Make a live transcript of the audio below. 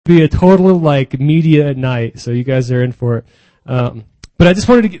be a total like media night, so you guys are in for it. But I just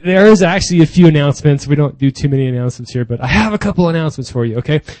wanted to there is actually a few announcements. We don't do too many announcements here, but I have a couple announcements for you,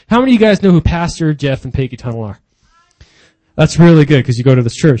 okay? How many of you guys know who Pastor Jeff and Peggy Tunnel are? That's really good because you go to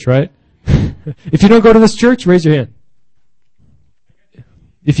this church, right? If you don't go to this church, raise your hand.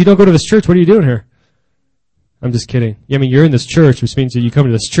 If you don't go to this church, what are you doing here? I'm just kidding. I mean, you're in this church, which means that you come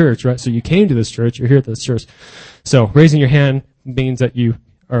to this church, right? So you came to this church, you're here at this church. So raising your hand means that you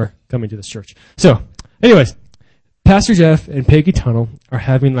are coming to this church. So, anyways, Pastor Jeff and Peggy Tunnel are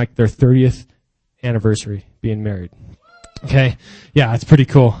having like their 30th anniversary being married. Okay? Yeah, it's pretty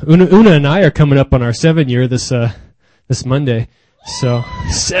cool. Una and I are coming up on our 7-year this Monday. So,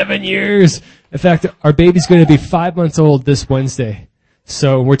 7 years. In fact, our baby's going to be 5 months old this Wednesday.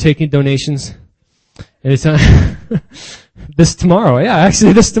 So, we're taking donations. And it's this tomorrow. Yeah,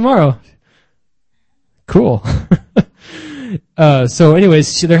 actually this tomorrow. Cool. So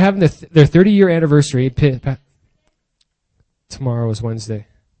anyways, they're having their 30-year anniversary. Tomorrow is Wednesday.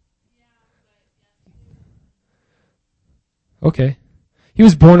 Okay. He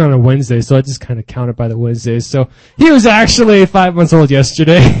was born on a Wednesday, so I just kind of counted by the Wednesdays. So he was actually 5 months old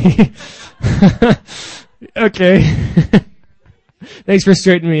yesterday. Okay. Thanks for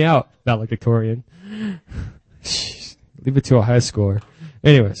straightening me out, valedictorian. Leave it to a high schooler.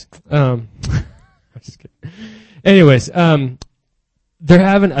 Anyways, I'm just kidding. Anyways, they're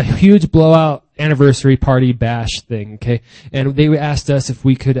having a huge blowout anniversary party bash thing, okay? And they asked us if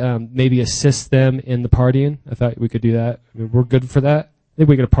we could maybe assist them in the partying. I thought we could do that. I mean, we're good for that. I think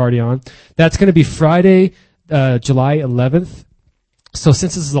we got a party on. That's going to be Friday, July 11th. So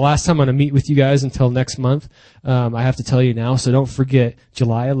since this is the last time I'm going to meet with you guys until next month, I have to tell you now, so don't forget,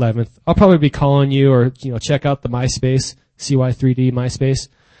 July 11th. I'll probably be calling you or, check out the MySpace, CY3D MySpace,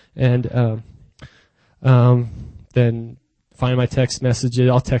 and then find my text messages.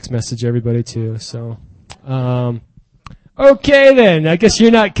 I'll text message everybody too, so. Okay then, I guess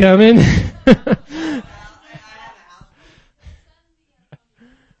you're not coming.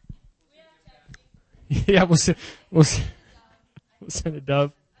 Yeah, we'll see. We'll send a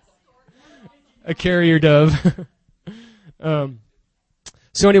dove. A carrier dove.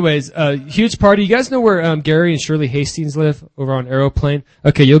 So anyways, huge party. You guys know where Gary and Shirley Hastings live? Over on Aeroplane?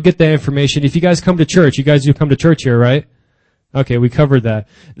 Okay, you'll get that information. If you guys come to church, you guys do come to church here, right? Okay, we covered that.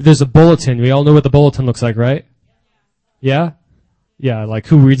 There's a bulletin. We all know what the bulletin looks like, right? Yeah? Yeah, like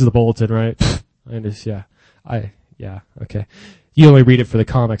who reads the bulletin, right? Yeah, okay. You only read it for the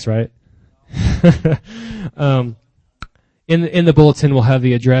comics, right? In the bulletin, we'll have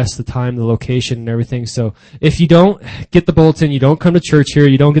the address, the time, the location, and everything. So if you don't get the bulletin, you don't come to church here,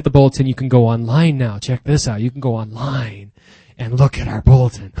 you don't get the bulletin, you can go online now. Check this out. You can go online and look at our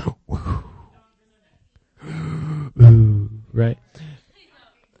bulletin. Right?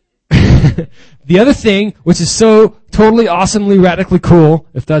 The other thing, which is so totally awesomely radically cool,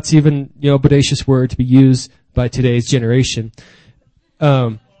 if that's even, bodacious word to be used by today's generation,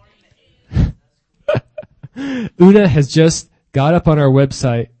 Una has just got up on our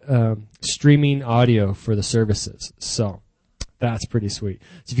website streaming audio for the services. So that's pretty sweet.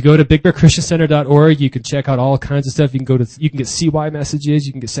 So if you go to bigbearchristiancenter.org, you can check out all kinds of stuff. You can get CY messages,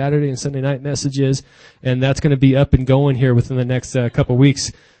 you can get Saturday and Sunday night messages, and that's going to be up and going here within the next couple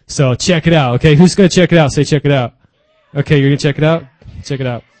weeks. So check it out. Okay, who's going to check it out? Say check it out. Okay, you're going to check it out? Check it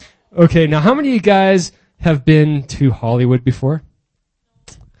out. Okay, now how many of you guys have been to Hollywood before?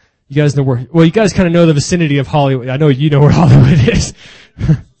 You guys know you guys kind of know the vicinity of Hollywood. I know you know where Hollywood is.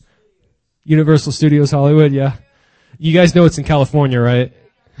 Universal Studios Hollywood, yeah. You guys know it's in California, right?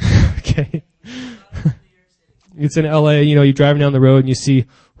 Okay. It's in LA, you're driving down the road and you see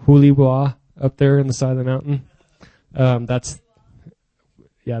Huliwa up there on the side of the mountain.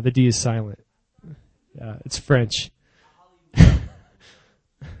 The D is silent. Yeah, it's French.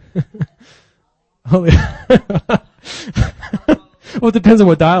 Well, it depends on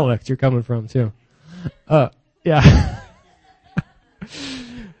what dialect you're coming from, too. Yeah.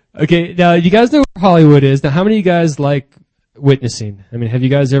 Okay, now, you guys know where Hollywood is. Now, how many of you guys like witnessing? I mean, have you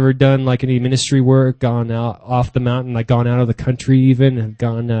guys ever done, like, any ministry work, gone out off the mountain, like, gone out of the country even, and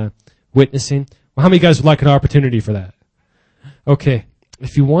gone witnessing? Well, how many of you guys would like an opportunity for that? Okay,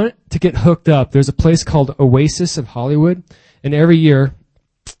 if you want to get hooked up, there's a place called Oasis of Hollywood, and every year,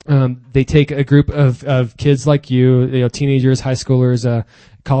 they take a group of kids like you, teenagers, high schoolers,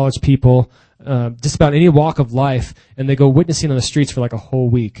 college people, just about any walk of life, and they go witnessing on the streets for like a whole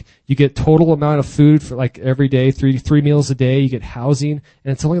week. You get total amount of food for like every day, three meals a day. You get housing,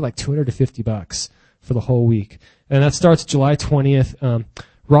 and it's only like $250 for the whole week. And that starts July 20th.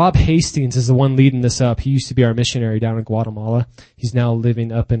 Rob Hastings is the one leading this up. He used to be our missionary down in Guatemala. He's now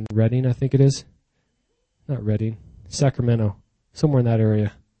living up in Redding, I think it is. Not Redding. Sacramento. Somewhere in that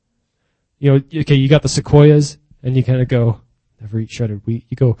area. You know, okay, you got the sequoias, and you kind of go, never eat shredded wheat.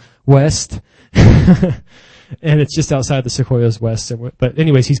 You go west, and it's just outside the sequoias west. But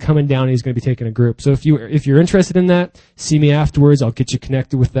anyways, he's coming down, and he's going to be taking a group. So if you're interested in that, see me afterwards. I'll get you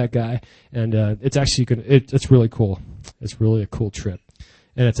connected with that guy, and it's actually it's really cool. It's really a cool trip,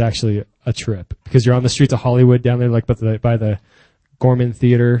 and it's actually a trip because you're on the streets of Hollywood down there, like by the Gorman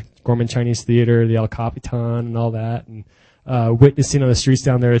Theater, Gorman Chinese Theater, the El Capitan, and all that, and witnessing on the streets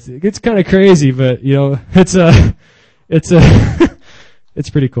down there. It's kind of crazy, but you know, it's it's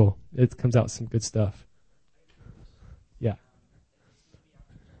pretty cool. It comes out some good stuff. Yeah.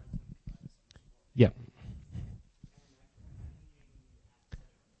 Yeah.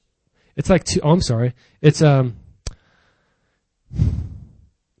 It's like I'm sorry. It's about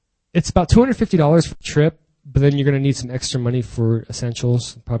 $250 for the trip, but then you're going to need some extra money for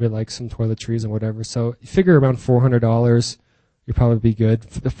essentials, probably like some toiletries and whatever. So you figure around $400, you'll probably be good.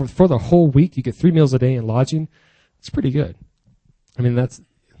 For the whole week, you get 3 meals a day and lodging. It's pretty good. I mean,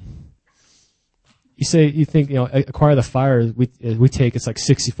 you think, you know, Acquire the Fire, we take, it's like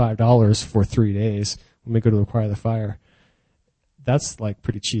 $65 for 3 days when we go to Acquire the Fire. That's like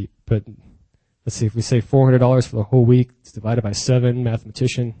pretty cheap, but let's see, if we say $400 for the whole week, it's divided by 7,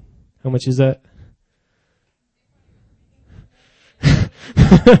 mathematician, how much is that?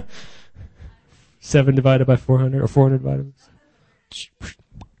 7 divided by 400, or 400 divided by,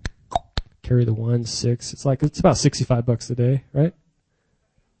 carry the 1, 6. It's about $65 a day, right?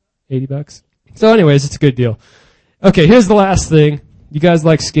 $80. So anyways, it's a good deal. Okay, here's the last thing. You guys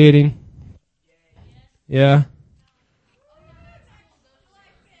like skating? Yeah?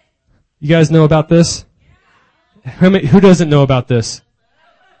 You guys know about this? Who doesn't know about this?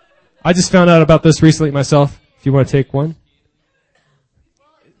 I just found out about this recently myself. If you want to take one.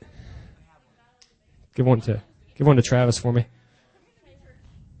 Give one to Travis for me.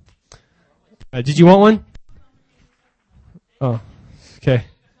 Did you want one? Oh, okay.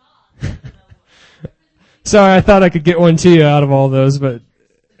 Sorry, I thought I could get one to you out of all those, but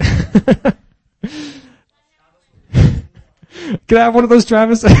can I have one of those,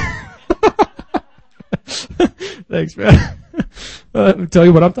 Travis? Thanks, man. Let me tell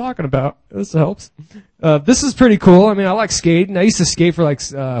you what I'm talking about. This helps. This is pretty cool. I mean, I like skating. I used to skate for like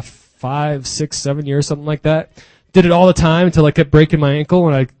 5, 6, 7 years, something like that. Did it all the time until I kept breaking my ankle,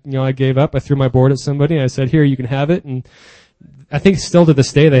 and I gave up. I threw my board at somebody, and I said, "Here, you can have it." And I think still to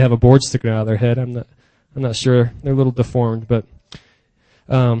this day they have a board sticking out of their head. I'm not sure. They're a little deformed, but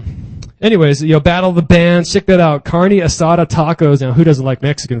anyways, Battle of the Bands. Check that out. Carne Asada Tacos. Now, who doesn't like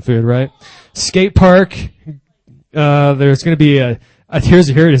Mexican food, right? Skate park. There's going to be here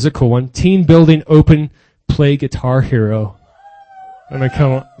it is, a cool one. Team building open play Guitar Hero. I mean,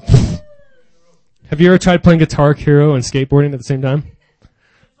 come on. Have you ever tried playing Guitar Hero and skateboarding at the same time?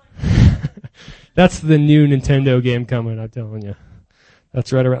 That's the new Nintendo game coming, I'm telling you.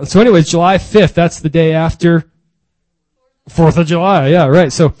 That's right around. So anyways, July 5th, that's the day after 4th of July. Yeah,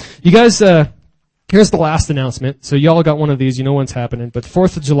 right. So you guys, here's the last announcement. So y'all got one of these, you know what's happening. But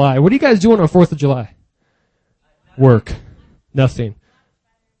 4th of July, what are you guys doing on 4th of July? Work. Nothing.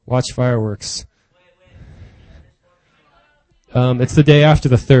 Watch fireworks. It's the day after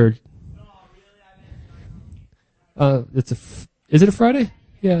the 3rd. Is it a Friday?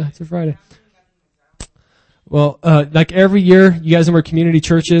 Yeah, it's a Friday. Well, like every year, you guys know where Community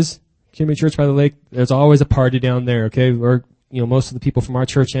Church is? Community Church by the Lake. There's always a party down there, okay? Or, most of the people from our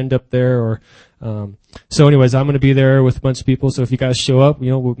church end up there, so anyways, I'm gonna be there with a bunch of people, so if you guys show up,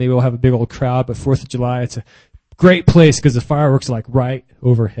 maybe we'll have a big old crowd, but 4th of July, it's a great place because the fireworks are like right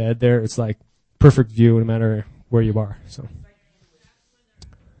overhead there. It's like perfect view no matter where you are, so.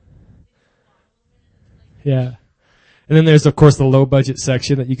 Yeah. And then there's, of course, the low-budget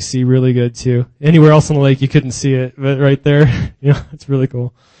section that you can see really good, too. Anywhere else on the lake, you couldn't see it, but right there, it's really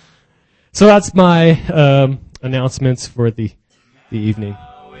cool. So that's my announcements for the evening.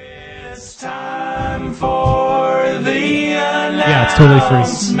 It's time for the announcements. Yeah, it's totally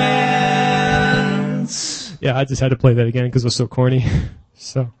free. Yeah, I just had to play that again because it was so corny.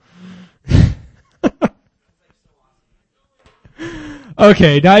 So.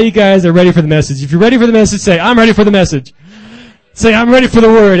 Okay, now you guys are ready for the message. If you're ready for the message, say, "I'm ready for the message." Say, "I'm ready for the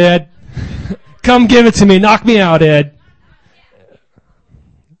word, Ed." Come give it to me. Knock me out, Ed.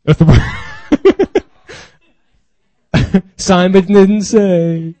 With the word. Simon didn't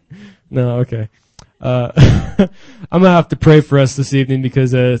say. No, okay. I'm going to have to pray for us this evening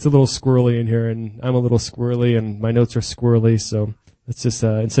because it's a little squirrely in here, and I'm a little squirrely, and my notes are squirrely, so Let's just,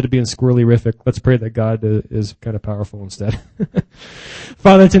 instead of being squirrely-rific, let's pray that God is kind of powerful instead.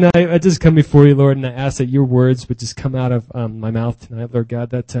 Father, tonight, I just come before you, Lord, and I ask that your words would just come out of my mouth tonight, Lord God,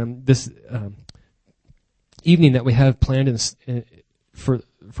 that this evening that we have planned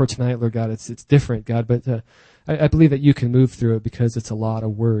for tonight, Lord God, it's different, God, but I believe that you can move through it because it's a lot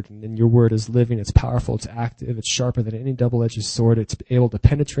of word, and your word is living, it's powerful, it's active, it's sharper than any double-edged sword, it's able to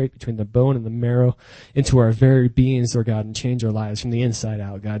penetrate between the bone and the marrow into our very beings, Lord God, and change our lives from the inside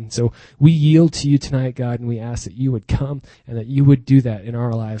out, God. And so we yield to you tonight, God, and we ask that you would come and that you would do that in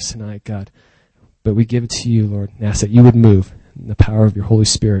our lives tonight, God. But we give it to you, Lord, and ask that you would move in the power of your Holy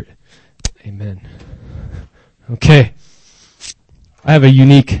Spirit. Amen. Okay. I have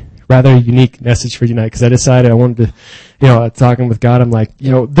a rather unique message for you tonight because I decided I wanted to, talking with God, I'm like,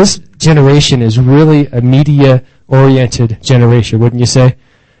 this generation is really a media-oriented generation, wouldn't you say?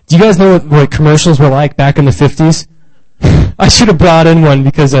 Do you guys know what commercials were like back in the 50s? I should have brought in one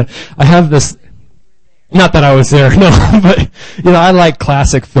because I have this, not that I was there, no, but, I like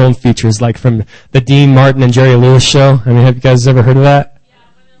classic film features like from the Dean Martin and Jerry Lewis show. I mean, have you guys ever heard of that?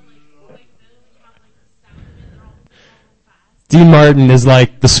 Dean Martin is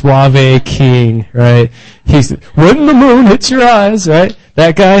like the suave king, right? He's, when the moon hits your eyes, right?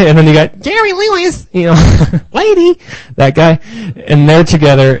 That guy. And then you got Jerry Lewis, lady, that guy. And they're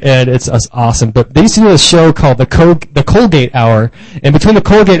together and it's awesome. But they used to do a show called the Colgate Hour. And between the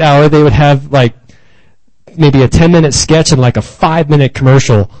Colgate Hour, they would have like maybe a 10-minute sketch and like a 5-minute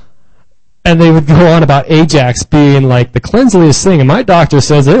commercial. And they would go on about Ajax being like the cleanliest thing. And my doctor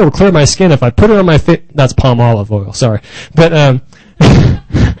says it will clear my skin if I put it on my face. That's palm olive oil, sorry. But,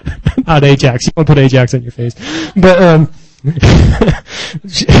 not Ajax. You won't put Ajax on your face. But,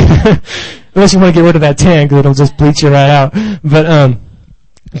 unless you want to get rid of that tan, because it'll just bleach you right out. But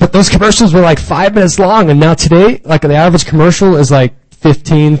those commercials were like 5 minutes long. And now today, like the average commercial is like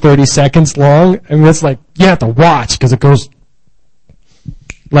 15, 30 seconds long. I mean, it's like, you have to watch because it goes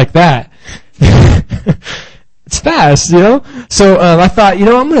like that. It's fast, So I thought,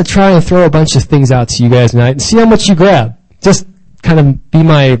 I'm going to try and throw a bunch of things out to you guys tonight and see how much you grab. Just kind of be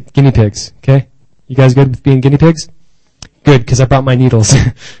my guinea pigs, okay? You guys good with being guinea pigs? Good, because I brought my needles.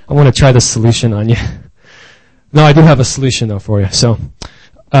 I want to try this solution on you. No, I do have a solution, though, for you. So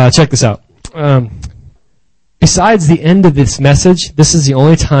check this out. Besides the end of this message, this is the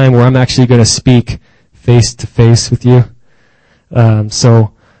only time where I'm actually going to speak face-to-face with you.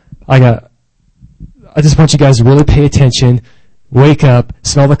 So I just want you guys to really pay attention, wake up,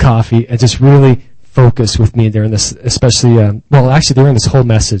 smell the coffee, and just really focus with me during this, especially, during this whole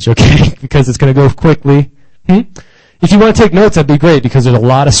message, okay? Because it's going to go quickly. If you want to take notes, that'd be great because there's a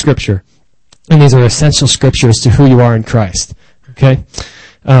lot of scripture. And these are essential scriptures to who you are in Christ, okay?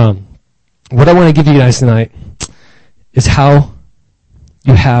 What I want to give you guys tonight is how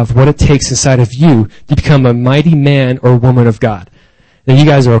you have what it takes inside of you to become a mighty man or woman of God. And you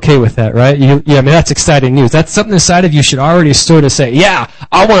guys are okay with that, right? That's exciting news. That's something inside of you should already sort of say, yeah,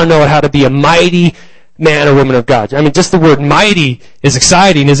 I want to know how to be a mighty man or woman of God. I mean, just the word mighty is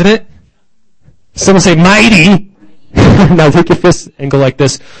exciting, isn't it? Someone say mighty. Now take your fist and go like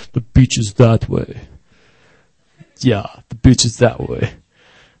this. The beach is that way. Yeah, the beach is that way.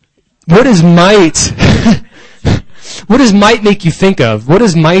 What is might? What does might make you think of? What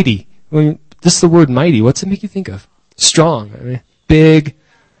is mighty? I mean, just the word mighty. What's it make you think of? Strong. I mean, big,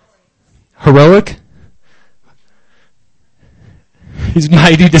 heroic. He's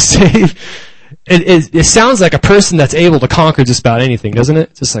mighty to save. It sounds like a person that's able to conquer just about anything, doesn't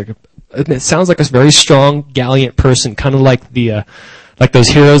it? It sounds like a very strong, gallant person, kind of like like those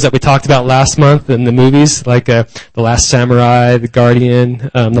heroes that we talked about last month in the movies, like The Last Samurai, The Guardian,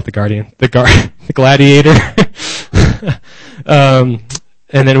 not The Guardian, The Gladiator.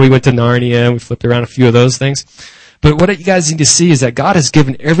 And then we went to Narnia and we flipped around a few of those things. But what you guys need to see is that God has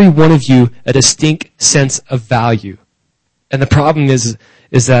given every one of you a distinct sense of value. And the problem is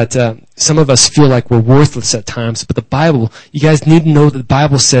that some of us feel like we're worthless at times. But the Bible, you guys need to know that the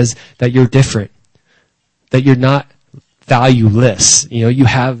Bible says that you're different. That you're not valueless. You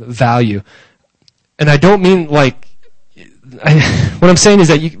have value. And I don't mean like, what I'm saying is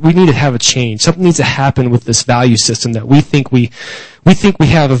that we need to have a change. Something needs to happen with this value system that we think we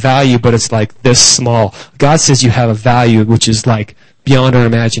have a value, but it's like this small. God says you have a value which is like beyond our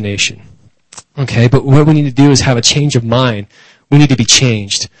imagination. Okay, but what we need to do is have a change of mind. We need to be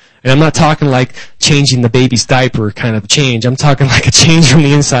changed. And I'm not talking like changing the baby's diaper kind of change. I'm talking like a change from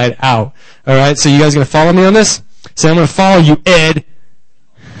the inside out. Alright, so you guys going to follow me on this? Say, I'm going to follow you, Ed.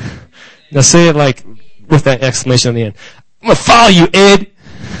 Now say it like with that exclamation on the end. I'm going to follow you, Ed.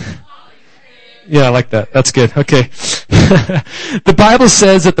 Yeah, I like that. That's good. Okay. The Bible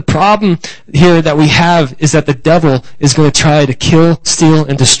says that the problem here that we have is that the devil is going to try to kill, steal,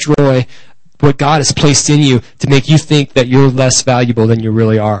 and destroy what God has placed in you to make you think that you're less valuable than you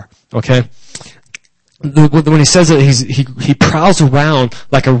really are. Okay? When he says that he prowls around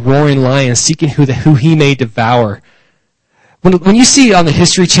like a roaring lion seeking who he may devour. When you see on the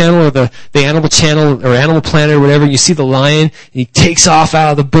History Channel or the Animal Channel or Animal Planet or whatever, you see the lion, and he takes off out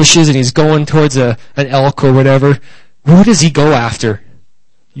of the bushes and he's going towards an elk or whatever. Who does he go after?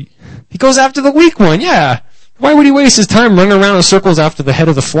 He goes after the weak one, yeah. Why would he waste his time running around in circles after the head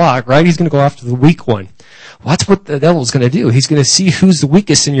of the flock, right? He's going to go after the weak one. Well, that's what the devil's going to do. He's going to see who's the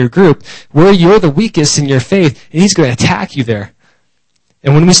weakest in your group, where you're the weakest in your faith, and he's going to attack you there.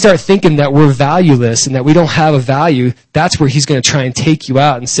 And when we start thinking that we're valueless and that we don't have a value, that's where he's going to try and take you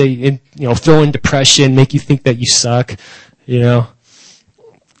out and say, throw in depression, make you think that you suck, Can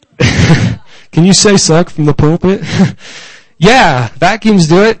you say suck from the pulpit? Yeah, vacuums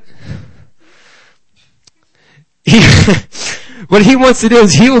do it. What he wants to do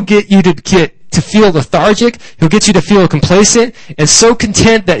is he will get you to feel lethargic. He'll get you to feel complacent and so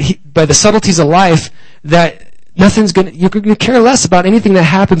content that by the subtleties of life that you're going to care less about anything that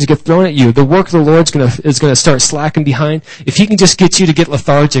happens to get thrown at you. The work of the Lord is going to start slacking behind. If he can just get you to get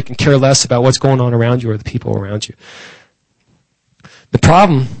lethargic and care less about what's going on around you or the people around you. The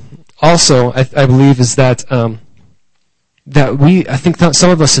problem also, I believe, is that I think that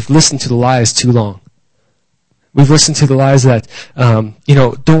some of us have listened to the lies too long. We've listened to the lies that, don't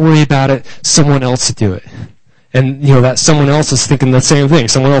worry about it, someone else will do it. And, that someone else is thinking the same thing.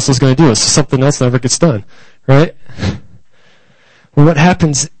 Someone else is going to do it, so something else never gets done. Right? Well, what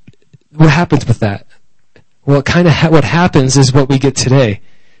happens with that? Well, what happens is what we get today.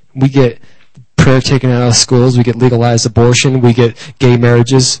 We get prayer taken out of schools, we get legalized abortion, we get gay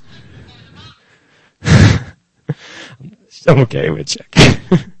marriages. I'm okay with check.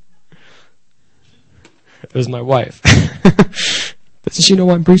 There's my wife. Doesn't she know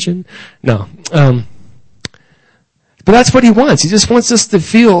I'm preaching? No. But that's what he wants. He just wants us to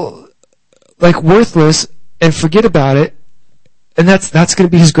feel like worthless and forget about it. And that's going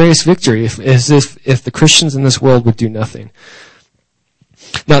to be his greatest victory if the Christians in this world would do nothing.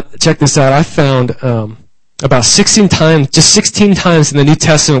 Now, check this out. I found about 16 times in the New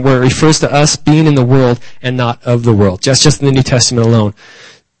Testament where it refers to us being in the world and not of the world. Just in the New Testament alone.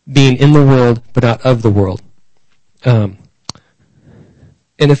 Being in the world, but not of the world. And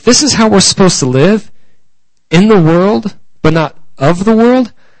if this is how we're supposed to live, in the world, but not of the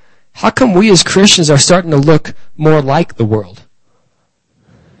world, how come we as Christians are starting to look more like the world?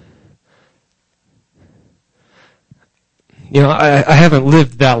 I haven't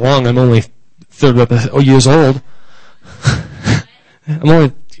lived that long. I'm only 30 years old. I'm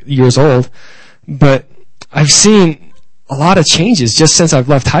only years old. But I've seen a lot of changes just since I've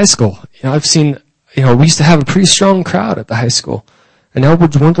left high school. I've seen, we used to have a pretty strong crowd at the high school. And now we're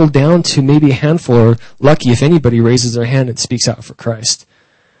dwindled down to maybe a handful, or lucky if anybody raises their hand and speaks out for Christ.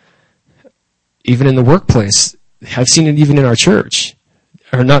 Even in the workplace, I've seen it even in our church.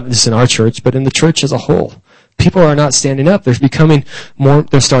 Or not just in our church, but in the church as a whole. People are not standing up. They're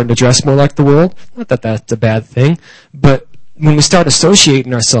starting to dress more like the world. Not that that's a bad thing, but when we start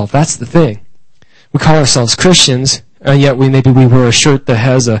associating ourselves, that's the thing. We call ourselves Christians, and yet we wear a shirt that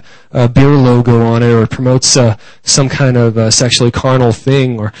has a beer logo on it, or promotes some kind of sexually carnal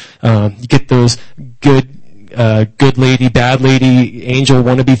thing, or you get those good lady, bad lady, angel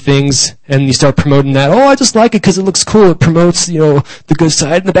wannabe things, and you start promoting that. Oh, I just like it because it looks cool. It promotes, the good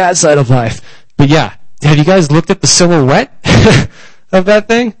side and the bad side of life. But yeah, have you guys looked at the silhouette of that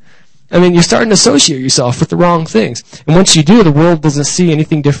thing? I mean, you're starting to associate yourself with the wrong things. And once you do, the world doesn't see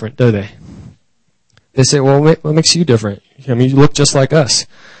anything different, do they? They say, well, what makes you different? I mean, you look just like us.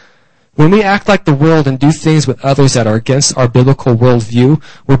 When we act like the world and do things with others that are against our biblical worldview,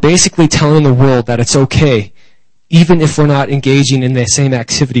 we're basically telling the world that it's okay, even if we're not engaging in the same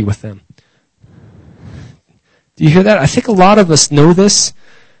activity with them. Do you hear that? I think a lot of us know this,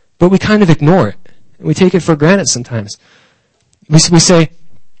 but we kind of ignore it. And we take it for granted sometimes. We say,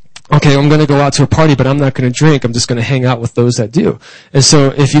 okay, I'm going to go out to a party, but I'm not going to drink. I'm just going to hang out with those that do. And so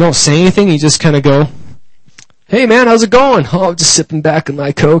if you don't say anything, you just kind of go, hey, man, how's it going? Oh, I'm just sipping back in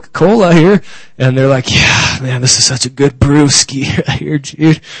my Coca-Cola here. And they're like, yeah, man, this is such a good brewski here,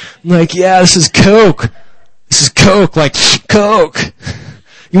 dude. I'm like, yeah, this is Coke. This is Coke, like Coke.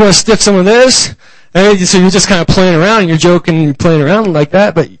 You want to stick some of this? And so you're just kind of playing around, and you're joking, you're playing around like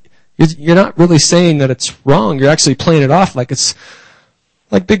that, but you're not really saying that it's wrong. You're actually playing it off like it's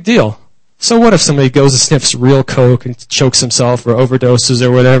like big deal. So what if somebody goes and sniffs real coke and chokes himself or overdoses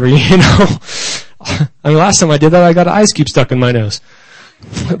or whatever, you know? I mean, last time I did that, I got an ice cube stuck in my nose.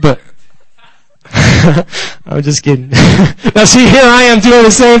 But I'm just kidding. Now see, here I am doing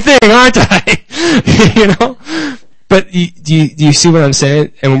the same thing, aren't I? You know? But do you see what I'm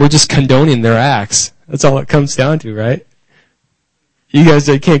saying? And we're just condoning their acts. That's all it comes down to, right? You guys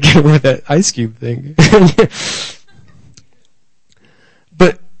can't get away with that ice cube thing.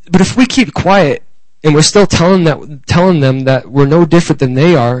 But if we keep quiet and we're still telling them that we're no different than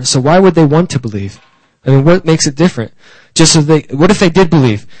they are, so why would they want to believe? I mean, what makes it different? What if they did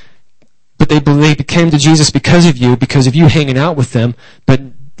believe? But they came to Jesus because of you hanging out with them, but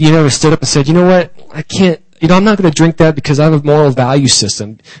you never stood up and said, you know what, I can't, I'm not going to drink that because I have a moral value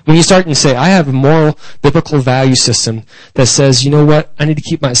system. When you start and say, I have a moral, biblical value system that says, you know what, I need to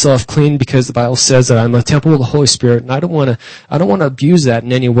keep myself clean because the Bible says that I'm a temple of the Holy Spirit, and I don't want to abuse that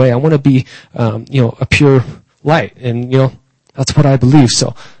in any way. I want to be, a pure light, and that's what I believe.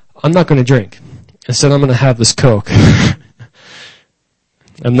 So I'm not going to drink. Instead, I'm going to have this Coke.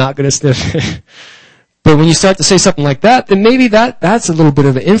 I'm not going to sniff it. But when you start to say something like that, then maybe that's a little bit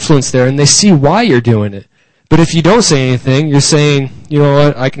of an influence there, and they see why you're doing it. But if you don't say anything, you're saying, you know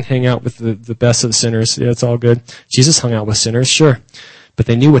what, I can hang out with the best of the sinners. Yeah, it's all good. Jesus hung out with sinners, sure. But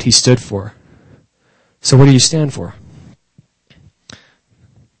they knew what he stood for. So what do you stand for?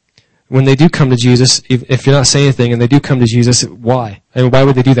 When they do come to Jesus, if you're not saying anything and they do come to Jesus, why? I mean, why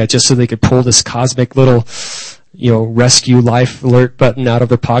would they do that? Just so they could pull this cosmic little, rescue life alert button out of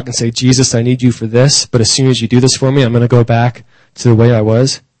their pocket and say, Jesus, I need you for this, but as soon as you do this for me, I'm going to go back to the way I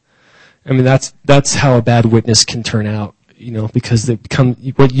was. I mean, that's how a bad witness can turn out, because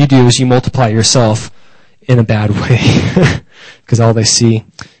what you do is you multiply yourself in a bad way, because all they see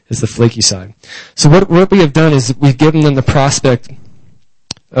is the flaky side. So what we have done is we've given them the prospect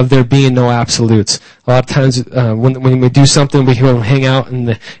of there being no absolutes. A lot of times, when we do something, we hear them hang out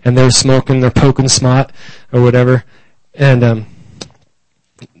and they're smoking, they're poking smut or whatever, and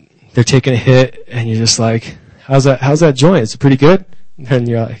they're taking a hit, and you're just like, how's that joint? Is it pretty good? And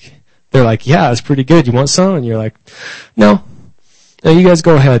they're like, yeah, it's pretty good. You want some? And you're like, no, you guys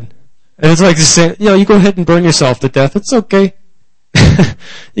go ahead. And it's like just saying, you go ahead and burn yourself to death. It's okay.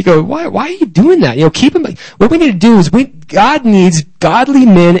 You go, why are you doing that? Keep them. What we need to do is God needs godly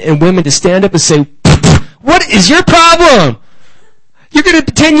men and women to stand up and say, what is your problem?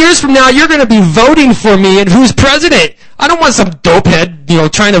 10 years from now, you're going to be voting for me and who's president. I don't want some dopehead,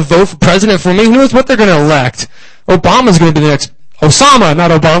 trying to vote for president for me. Who knows what they're going to elect? Obama's going to be the next, Osama,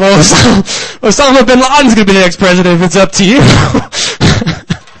 not Obama. Osama bin Laden's going to be the next president if it's up to you.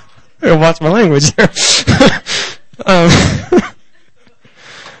 I gotta watch my language there.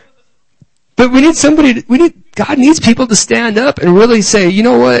 But God needs people to stand up and really say, you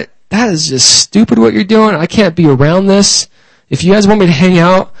know what? That is just stupid what you're doing. I can't be around this. If you guys want me to hang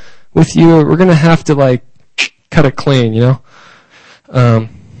out with you, we're going to have to cut it clean,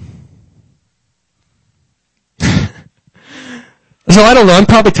 So I don't know. I'm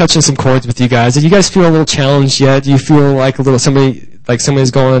probably touching some chords with you guys. Do you guys feel a little challenged yet? Do you feel like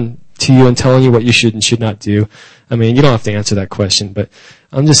somebody's going to you and telling you what you should and should not do? I mean, you don't have to answer that question, but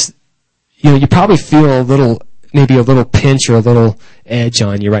I'm just, you probably feel maybe a little pinch or a little edge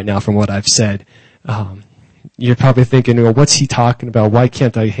on you right now from what I've said. You're probably thinking, what's he talking about? Why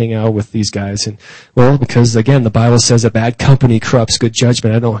can't I hang out with these guys? And because again, the Bible says that bad company corrupts good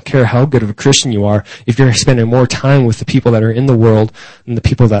judgment. I don't care how good of a Christian you are. If you're spending more time with the people that are in the world than the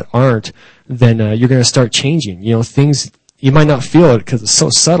people that aren't, then you're going to start changing. Things, you might not feel it because it's so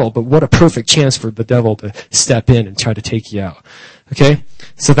subtle, but what a perfect chance for the devil to step in and try to take you out. Okay?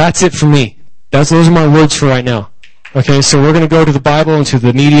 So that's it for me. Those are my words for right now. Okay, so we're going to go to the Bible and to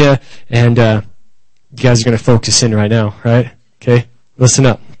the media, and you guys are going to focus in right now, right? Okay, listen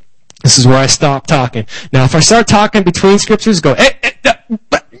up. This is where I stop talking. Now, if I start talking between scriptures, go,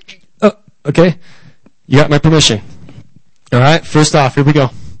 okay? You got my permission. All right, first off, here we go.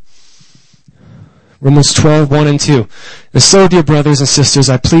 Romans 12, 1 and 2. And so, dear brothers and sisters,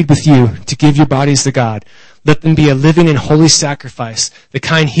 I plead with you to give your bodies to God. Let them be a living and holy sacrifice, the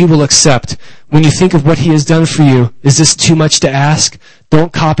kind he will accept. When you think of what he has done for you, is this too much to ask?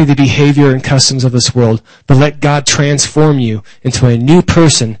 Don't copy the behavior and customs of this world, but let God transform you into a new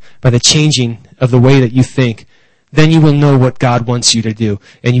person by the changing of the way that you think. Then you will know what God wants you to do,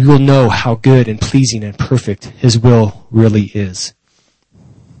 and you will know how good and pleasing and perfect his will really is.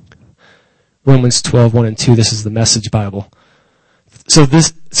 Romans 12, 1 and 2, this is the Message Bible. So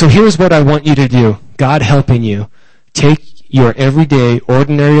here's what I want you to do. God helping you. Take your everyday,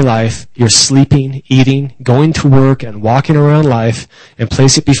 ordinary life, your sleeping, eating, going to work, and walking around life, and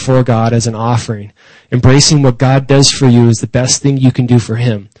place it before God as an offering. Embracing what God does for you is the best thing you can do for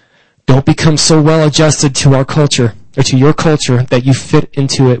Him. Don't become so well adjusted to our culture, or to your culture, that you fit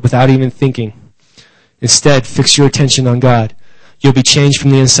into it without even thinking. Instead, fix your attention on God. You'll be changed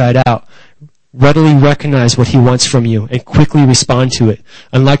from the inside out. Readily recognize what He wants from you and quickly respond to it.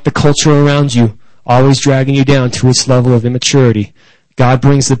 Unlike the culture around you, always dragging you down to its level of immaturity, God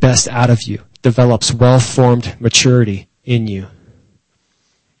brings the best out of you, develops well-formed maturity in you.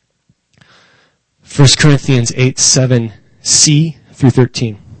 1 Corinthians 8:7c through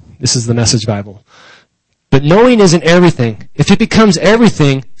 13. This is the Message Bible. But knowing isn't everything. If it becomes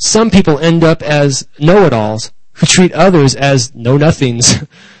everything, some people end up as know-it-alls who treat others as know-nothings.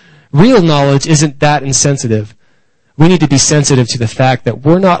 Real knowledge isn't that insensitive. We need to be sensitive to the fact that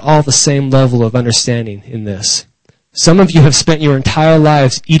we're not all the same level of understanding in this. Some of you have spent your entire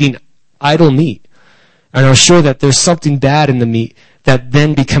lives eating idle meat and are sure that there's something bad in the meat that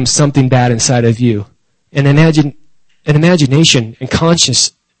then becomes something bad inside of you. An imagination and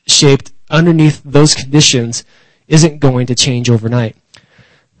conscience shaped underneath those conditions isn't going to change overnight.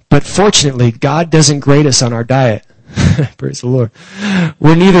 But fortunately, God doesn't grade us on our diet. Praise the Lord.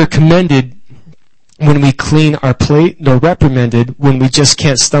 We're neither commended when we clean our plate, nor reprimanded when we just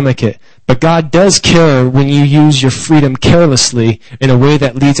can't stomach it. But God does care when you use your freedom carelessly in a way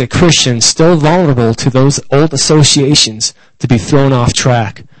that leads a Christian still vulnerable to those old associations to be thrown off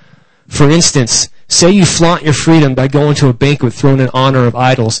track. For instance, say you flaunt your freedom by going to a banquet thrown in honor of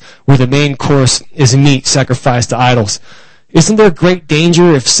idols, where the main course is meat sacrificed to idols. Isn't there great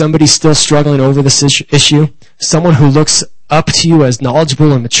danger if somebody's still struggling over this issue? Someone who looks up to you as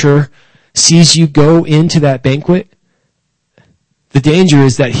knowledgeable and mature sees you go into that banquet? The danger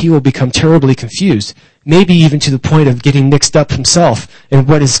is that he will become terribly confused, maybe even to the point of getting mixed up himself in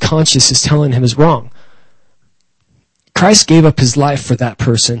what his conscience is telling him is wrong. Christ gave up His life for that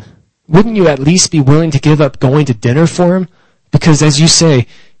person. Wouldn't you at least be willing to give up going to dinner for Him? Because as you say,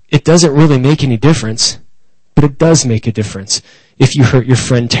 it doesn't really make any difference. But it does make a difference if you hurt your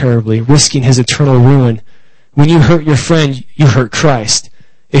friend terribly, risking his eternal ruin. When you hurt your friend, you hurt Christ.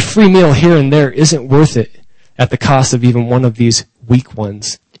 A free meal here and there isn't worth it at the cost of even one of these weak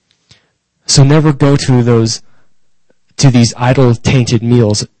ones. So never go to these idol-tainted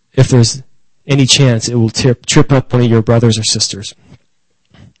meals if there's any chance it will trip up one of your brothers or sisters.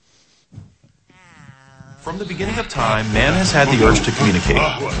 From the beginning of time, man has had the urge to communicate.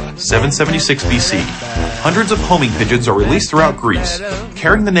 776 BC. Hundreds of homing pigeons are released throughout Greece,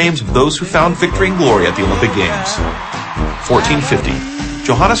 carrying the names of those who found victory and glory at the Olympic Games. 1450.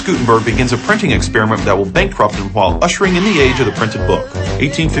 Johannes Gutenberg begins a printing experiment that will bankrupt him while ushering in the age of the printed book.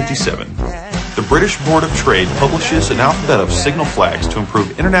 1857. The British Board of Trade publishes an alphabet of signal flags to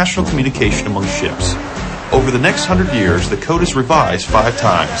improve international communication among ships. Over the next 100 years, the code is revised 5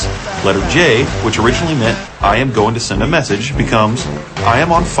 times. Letter J, which originally meant I am going to send a message, becomes I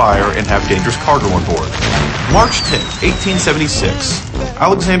am on fire and have dangerous cargo on board. March 10, 1876.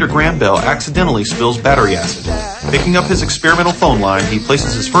 Alexander Graham Bell accidentally spills battery acid. Picking up his experimental phone line, he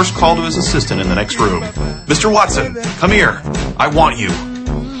places his first call to his assistant in the next room. Mr. Watson, come here. I want you.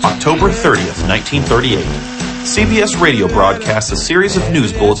 October 30th, 1938. CBS Radio broadcasts a series of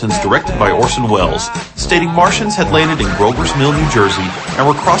news bulletins directed by Orson Welles, stating Martians had landed in Grover's Mill, New Jersey, and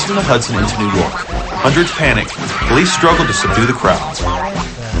were crossing the Hudson into New York. Hundreds panicked. Police struggled to subdue the crowds.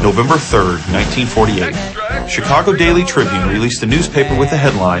 November 3rd, 1948. Chicago Daily Tribune released a newspaper with the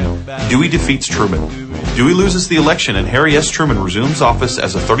headline, Dewey defeats Truman. Dewey loses the election and Harry S. Truman resumes office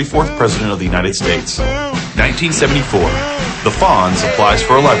as the 34th President of the United States. 1974. The Fonz applies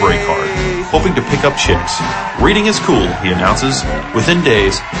for a library card, hoping to pick up chicks. Reading is cool, he announces. Within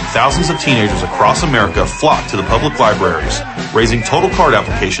days, thousands of teenagers across America flock to the public libraries, raising total card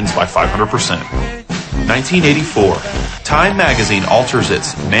applications by 500%. 1984. Time magazine alters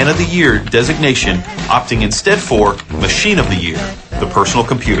its Man of the Year designation, opting instead for Machine of the Year, the personal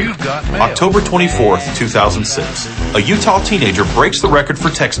computer. October 24th, 2006. A Utah teenager breaks the record for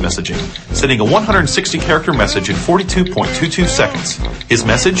text messaging, sending a 160-character message in 42.22 seconds. His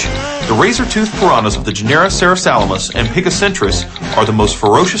message? The razor-toothed piranhas of the genera Cerasalamus and Picocentris are the most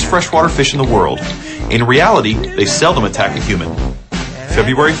ferocious freshwater fish in the world. In reality, they seldom attack a human.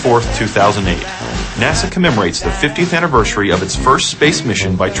 February 4th, 2008. NASA commemorates the 50th anniversary of its first space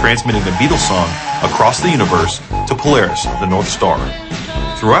mission by transmitting the Beatles song across the universe to Polaris, the North Star.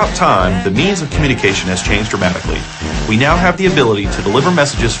 Throughout time, the means of communication has changed dramatically. We now have the ability to deliver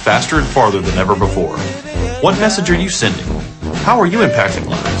messages faster and farther than ever before. What message are you sending? How are you impacting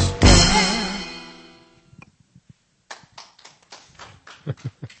lives?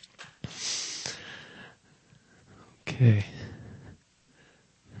 Okay.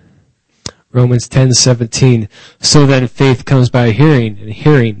 Romans 10:17. So then faith comes by hearing, and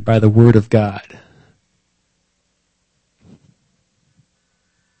hearing by the word of God.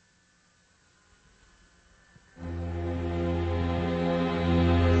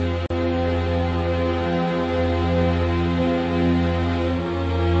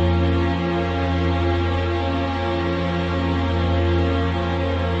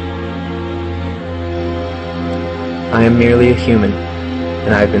 I am merely a human,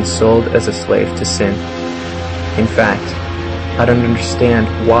 and I have been sold as a slave to sin. In fact, I don't understand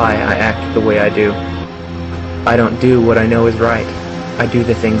why I act the way I do. I don't do what I know is right. I do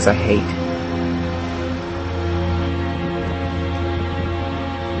the things I hate.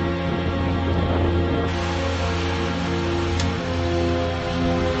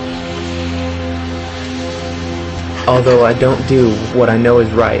 Although I don't do what I know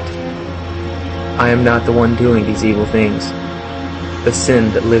is right, I am not the one doing these evil things. The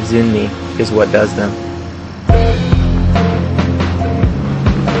sin that lives in me is what does them.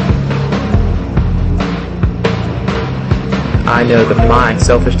 I know that my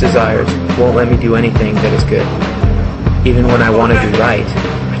selfish desires won't let me do anything that is good. Even when I want to do right,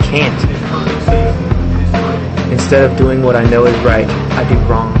 I can't. Instead of doing what I know is right, I do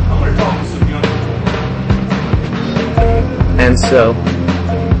wrong. And so,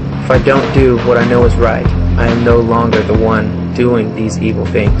 if I don't do what I know is right, I am no longer the one doing these evil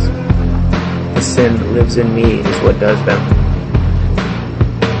things. The sin that lives in me is what does them.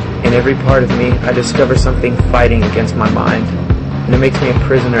 In every part of me, I discover something fighting against my mind, and it makes me a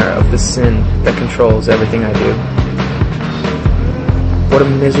prisoner of the sin that controls everything I do. What a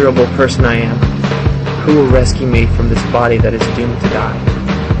miserable person I am. Who will rescue me from this body that is doomed to die?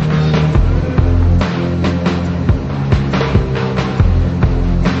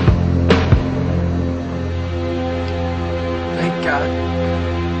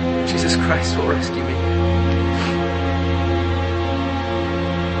 Jesus Christ will rescue me.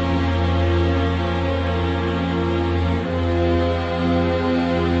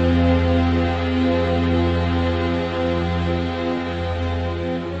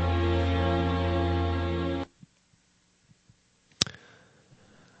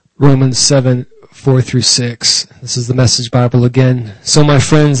 Romans 7:4-6. This is the Message Bible again. So my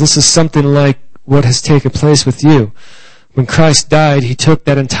friends, this is something like what has taken place with you. When Christ died, he took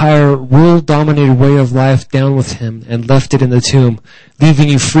that entire world-dominated way of life down with him and left it in the tomb, leaving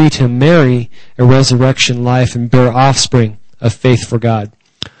you free to marry a resurrection life and bear offspring of faith for God.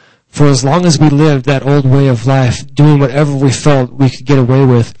 For as long as we lived that old way of life, doing whatever we felt we could get away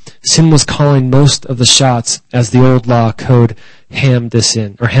with, sin was calling most of the shots as the old law code hemmed us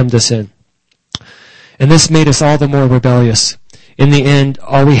in. And this made us all the more rebellious. In the end,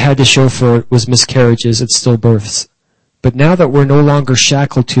 all we had to show for it was miscarriages at stillbirths. But now that we're no longer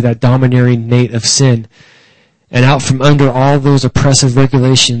shackled to that domineering mate of sin, and out from under all those oppressive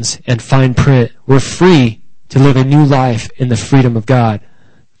regulations and fine print, we're free to live a new life in the freedom of God.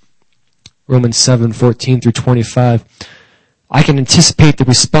 Romans 7:14-25. I can anticipate the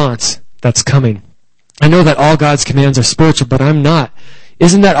response that's coming. I know that all God's commands are spiritual, but I'm not.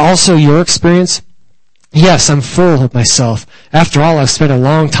 Isn't that also your experience? Yes, I'm full of myself. After all, I've spent a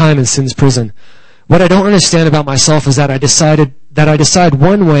long time in sin's prison. What I don't understand about myself is that I decide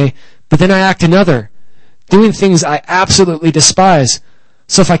one way, but then I act another, doing things I absolutely despise.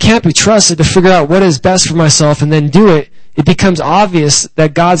 So if I can't be trusted to figure out what is best for myself and then do it, it becomes obvious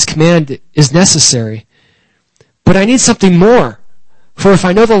that God's command is necessary. But I need something more. For if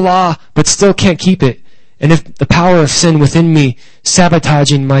I know the law but still can't keep it, and if the power of sin within me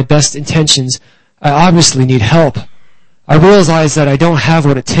sabotaging my best intentions, I obviously need help. I realize that I don't have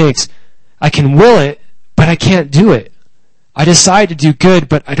what it takes. I can will it, but I can't do it. I decide to do good,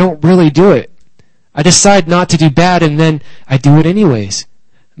 but I don't really do it. I decide not to do bad, and then I do it anyways.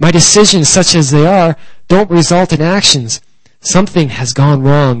 My decisions, such as they are, don't result in actions. Something has gone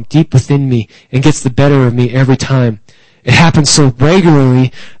wrong deep within me and gets the better of me every time. It happens so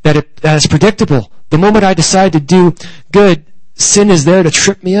regularly that it's predictable. The moment I decide to do good, sin is there to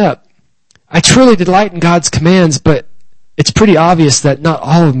trip me up. I truly delight in God's commands, but it's pretty obvious that not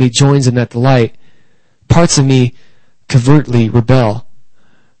all of me joins in that delight. Parts of me covertly rebel.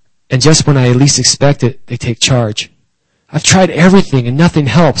 And just when I least expect it, they take charge. I've tried everything and nothing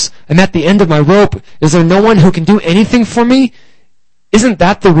helps. I'm at the end of my rope. Is there no one who can do anything for me? Isn't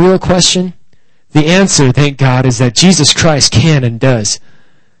that the real question? The answer, thank God, is that Jesus Christ can and does.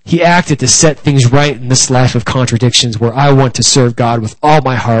 He acted to set things right in this life of contradictions where I want to serve God with all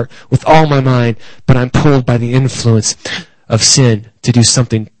my heart, with all my mind, but I'm pulled by the influence of sin to do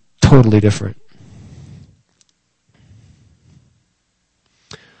something totally different.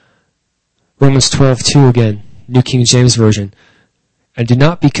 Romans 12:2 again, New King James Version. And do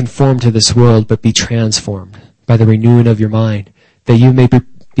not be conformed to this world, but be transformed by the renewing of your mind, that you may be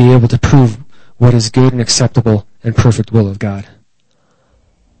able to prove what is good and acceptable and perfect will of God.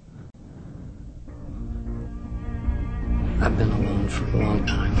 I've been alone for a long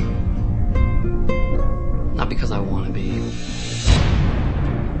time. Not because I want to be,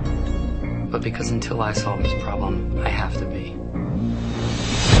 but because until I solve this problem, I have to be.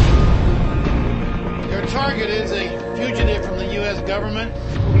 Your target is a fugitive from the U.S. government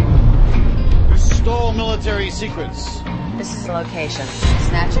who stole military secrets. This is the location.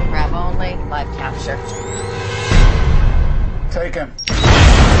 Snatch and grab only, live capture. Take him. As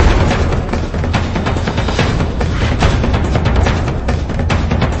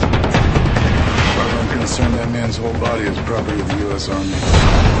far as I'm concerned, that man's whole body is property of the U.S. Army.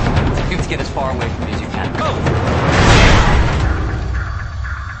 You have to get as far away from me as you can. Go!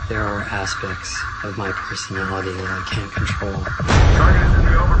 There are aspects of my personality that I can't control. Target in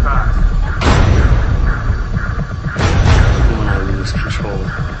the overpass. When I lose control,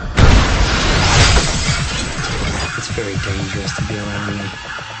 it's very dangerous to be around me.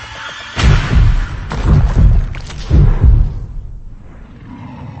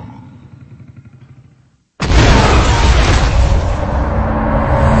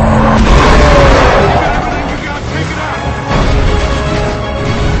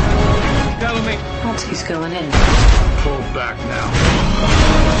 Once he's going in. Pull back now.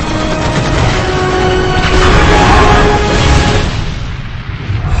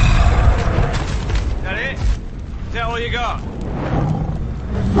 That it? Is that all you got?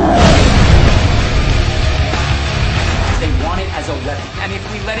 They want it as a weapon, and if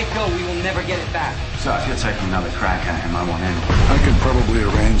we let it go, we will never get it back. So if you're taking another crack at him, I want in. I could probably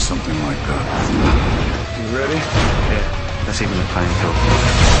arrange something like that. You ready? Yeah, that's even the plain talk.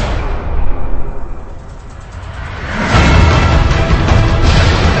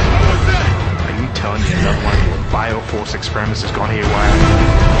 Are you telling me another one of your Bioforce experiments has gone haywire?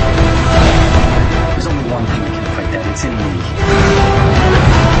 There's only one thing that can fight that, it's in me.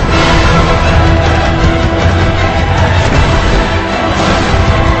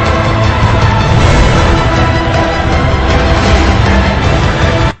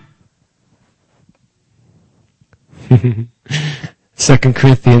 Second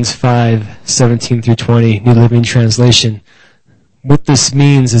Corinthians 5:17-20, New Living Translation. What this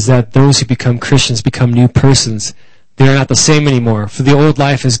means is that those who become Christians become new persons. They are not the same anymore, for the old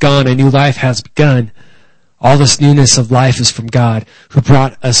life is gone, a new life has begun. All this newness of life is from God, who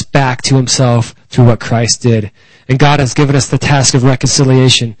brought us back to himself through what Christ did. And God has given us the task of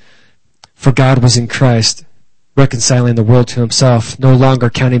reconciliation, for God was in Christ, reconciling the world to himself, no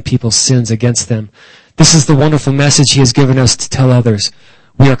longer counting people's sins against them. This is the wonderful message he has given us to tell others.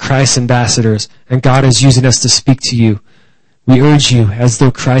 We are Christ's ambassadors, and God is using us to speak to you. We urge you, as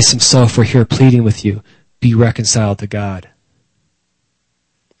though Christ himself were here pleading with you, be reconciled to God.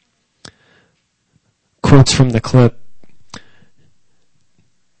 Quotes from the clip.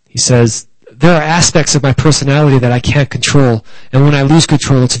 He says, there are aspects of my personality that I can't control, and when I lose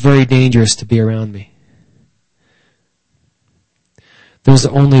control, it's very dangerous to be around me. There's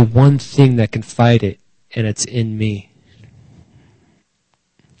only one thing that can fight it, and it's in me.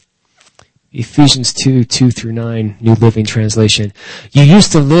 Ephesians 2:2-9, New Living Translation. You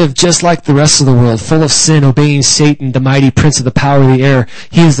used to live just like the rest of the world, full of sin, obeying Satan, the mighty prince of the power of the air.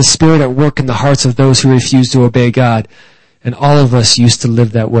 He is the spirit at work in the hearts of those who refuse to obey God. And all of us used to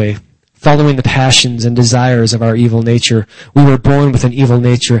live that way, following the passions and desires of our evil nature. We were born with an evil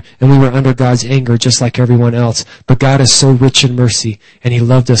nature, and we were under God's anger just like everyone else. But God is so rich in mercy, and he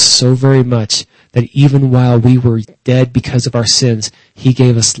loved us so very much that even while we were dead because of our sins, he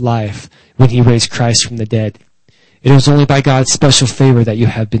gave us life when he raised Christ from the dead. It was only by God's special favor that you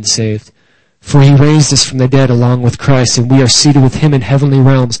have been saved. For he raised us from the dead along with Christ, and we are seated with him in heavenly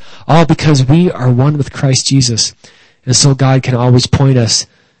realms, all because we are one with Christ Jesus. And so God can always point us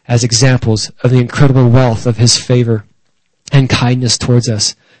as examples of the incredible wealth of his favor and kindness towards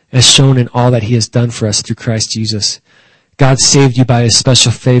us, as shown in all that he has done for us through Christ Jesus. God saved you by his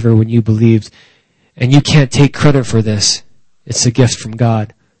special favor when you believed, and you can't take credit for this. It's a gift from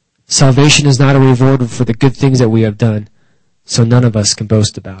God. Salvation is not a reward for the good things that we have done, so none of us can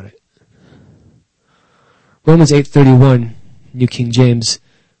boast about it. Romans 8:31, New King James.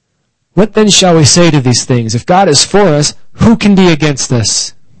 What then shall we say to these things? If God is for us, who can be against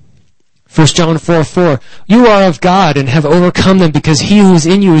us? 1 John 4:4, you are of God and have overcome them because he who is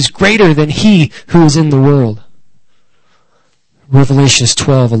in you is greater than he who is in the world. Revelations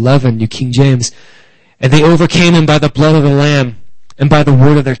 12:11, New King James. And they overcame him by the blood of the Lamb and by the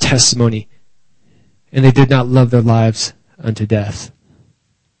word of their testimony, and they did not love their lives unto death.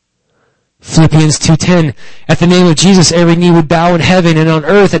 Philippians 2:10, at the name of Jesus, every knee would bow in heaven and on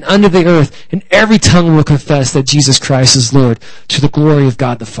earth and under the earth, and every tongue will confess that Jesus Christ is Lord, to the glory of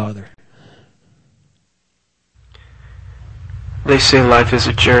God the Father. They say life is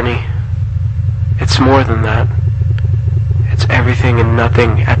a journey. It's more than that. It's everything and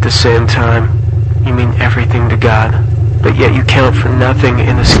nothing at the same time. You mean everything to God, but yet you count for nothing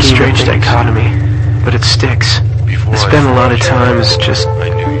in the scheme. Strange dichotomy, but it sticks. I spend a lot of times just, the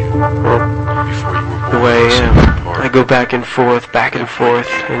way I am. I go back and forth,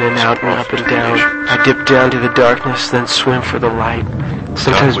 in and out and up and down. I dip down to the darkness, then swim for the light,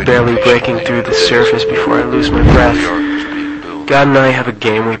 sometimes barely breaking through the surface before I lose my breath. God and I have a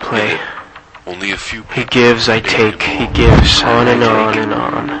game we play. He gives, I take, he gives, on and on and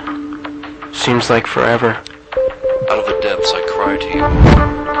on. Seems like forever. Out of the depths I cry to you.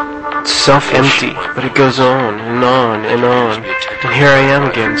 It's self-empty, but it goes on and on and on. And here I am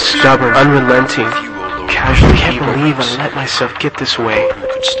again, stubborn, unrelenting, casually. I can't believe I let myself get this way.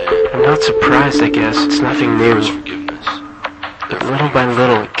 I'm not surprised, I guess. It's nothing new. But little by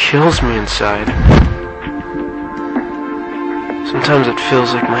little, it kills me inside. Sometimes it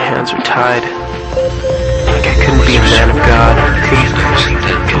feels like my hands are tied. Like I couldn't be a man of God.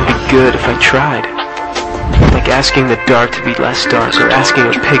 Couldn't be good if I tried. Like asking the dark to be less dark, or asking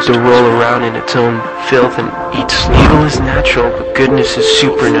a pig to roll around in its own filth and eat slop. Evil is natural, but goodness is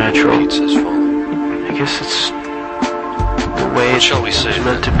supernatural. I guess it's the way it's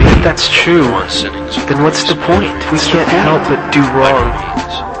meant to be. If that's true, then what's the point? We can't help but do wrong.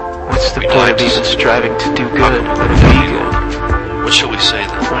 What's the point of even striving to do good, or to be good? What shall we say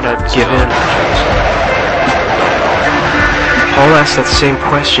then? Why not give in? Paul asked that same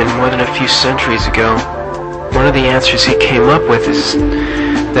question more than a few centuries ago. One of the answers he came up with is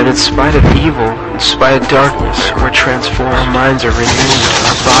that in spite of evil, in spite of darkness, we're transformed, our minds are renewed,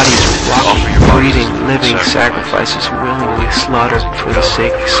 our bodies are walking, breathing, living sacrifices willingly slaughtered for the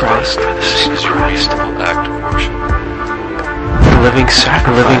sake of Christ. A living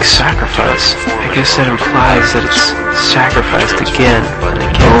sacrifice. I guess that implies that it's sacrificed again and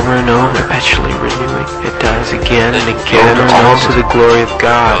again, over and over, perpetually renewing. It dies again and again, all to the glory of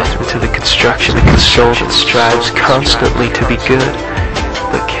God, and to the construction of the soul that strives constantly to be good,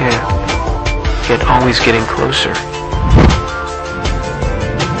 but can't, yet always getting closer.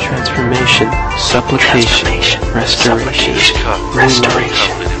 Transformation, supplication, restoration,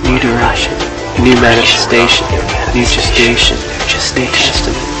 new direction, new manifestation, new gestation, New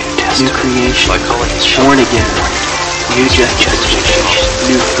Testament, new creation, born again, new justification,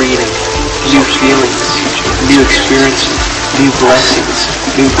 new freedom, new feelings, new experiences, new blessings,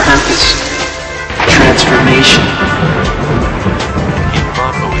 new purpose, transformation.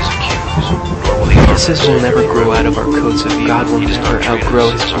 It says we'll never grow out of our coats of God will never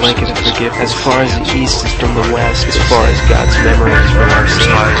outgrow his blanket of forgiveness. As far as the east is from the west, as far as God's memory is from our sins.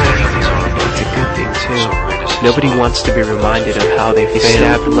 It's a good thing too. Nobody wants to be reminded of how they've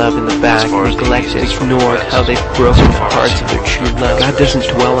stabbed love in the back, neglected, ignored, how they've broken the hearts of their true love. God doesn't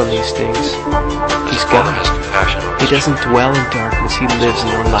dwell on these things. He's God. He doesn't dwell in darkness. He lives in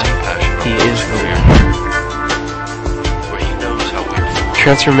the light. He is the light.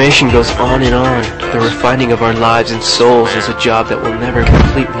 Transformation goes on and on. The refining of our lives and souls is a job that will never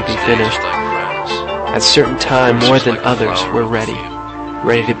completely be finished. At certain time, more than others, we're ready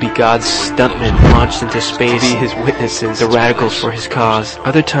to be God's stuntmen, launched into space, be his witnesses, the radicals for his cause.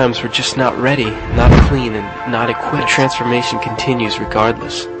 Other times we're just not ready, not clean, and not equipped. The transformation continues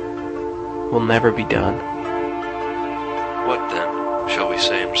regardless. We'll never be done. What then shall we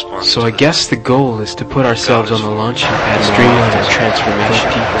say in response So I guess the goal is to put ourselves on the launching pad, streamline our transformation,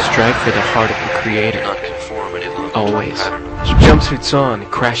 strive for the heart of the Creator. Always. Jumpsuits on,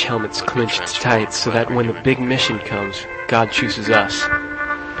 crash helmets clinched tight, so that when the big mission comes, God chooses us.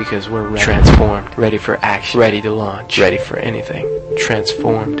 Because we're ready. Transformed, ready for action, ready to launch, ready for anything.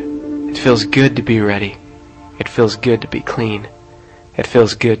 Transformed. It feels good to be ready. It feels good to be clean. It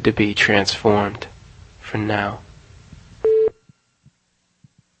feels good to be transformed. For now.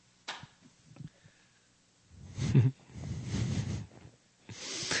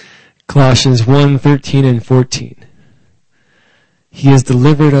 Colossians 1:13 and 14. He has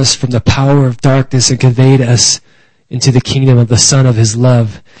delivered us from the power of darkness and conveyed us into the kingdom of the Son of his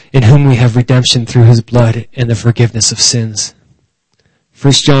love, in whom we have redemption through his blood and the forgiveness of sins.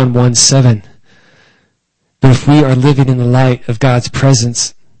 1 John 1:7. But if we are living in the light of God's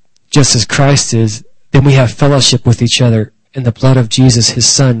presence, just as Christ is, then we have fellowship with each other, and the blood of Jesus, his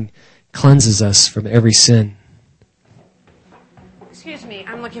Son, cleanses us from every sin. Excuse me,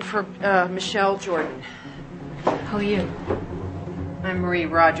 I'm I'm looking for Michelle Jordan. Who are you? I'm Marie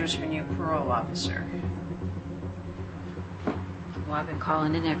Rogers, your new parole officer. Well, I've been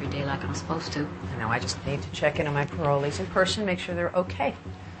calling in every day like I'm supposed to. I know, I just need to check in on my parolees in person, make sure they're okay.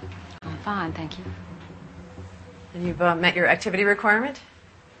 I'm fine, thank you. And you've met your activity requirement?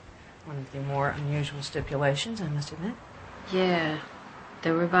 One of the more unusual stipulations, I must admit. Yeah,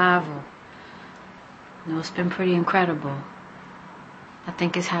 the revival. No, it's been pretty incredible. I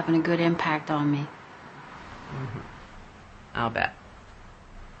think it's having a good impact on me. Mm-hmm. I'll bet.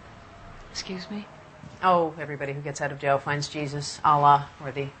 Excuse me? Oh, everybody who gets out of jail finds Jesus, Allah,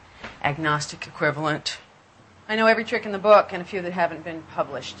 or the agnostic equivalent. I know every trick in the book and a few that haven't been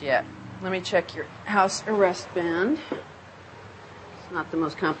published yet. Let me check your house arrest band. It's not the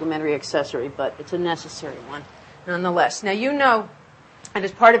most complimentary accessory, but it's a necessary one, nonetheless. Now, you know, and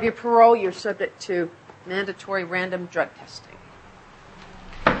as part of your parole, you're subject to mandatory random drug testing.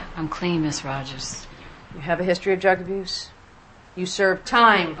 I'm clean, Miss Rogers. You have a history of drug abuse. You serve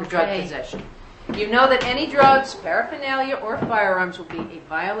time for drug possession. You know that any drugs, paraphernalia, or firearms will be a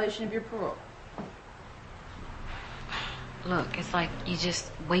violation of your parole. Look, it's like you're just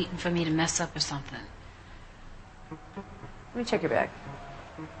waiting for me to mess up or something. Let me check your bag.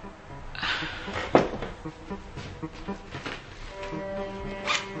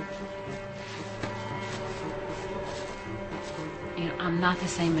 You know, I'm not the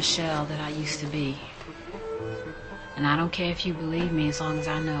same Michelle that I used to be. And I don't care if you believe me as long as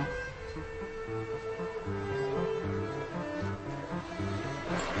I know.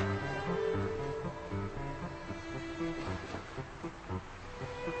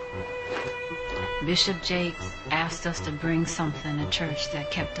 Bishop Jakes asked us to bring something to church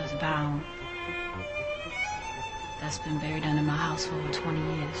that kept us bound. That's been buried under my house for over 20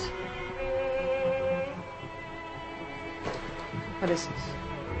 years. What is this?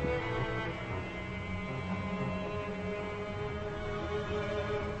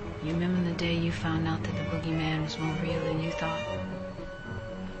 You remember the day you found out that the boogeyman was more real than you thought?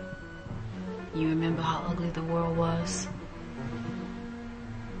 You remember how ugly the world was?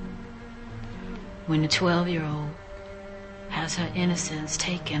 When a 12-year-old has her innocence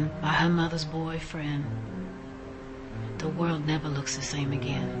taken by her mother's boyfriend, the world never looks the same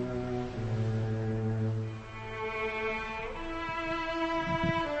again.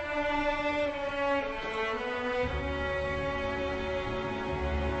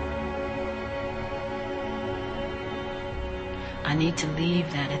 I need to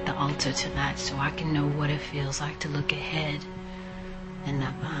leave that at the altar tonight so I can know what it feels like to look ahead and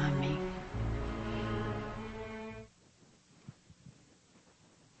not behind me.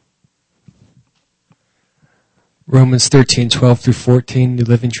 Romans 13:12-14, New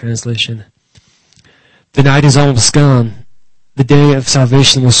Living Translation. The night is almost gone. The day of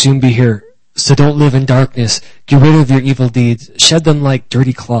salvation will soon be here. So don't live in darkness. Get rid of your evil deeds. Shed them like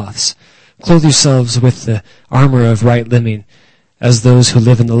dirty cloths. Clothe yourselves with the armor of right living. As those who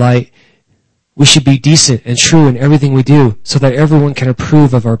live in the light, we should be decent and true in everything we do so that everyone can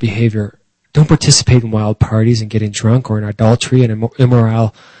approve of our behavior. Don't participate in wild parties and getting drunk or in adultery and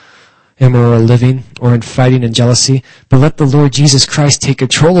immoral living, or in fighting and jealousy, but let the Lord Jesus Christ take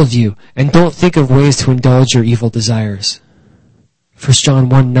control of you, and don't think of ways to indulge your evil desires. 1 John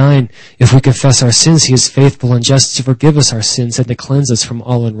 1:9, if we confess our sins, he is faithful and just to forgive us our sins and to cleanse us from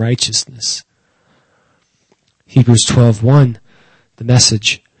all unrighteousness. Hebrews 12:1, the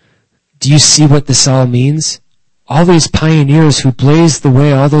Message. Do you see what this all means? All these pioneers who blazed the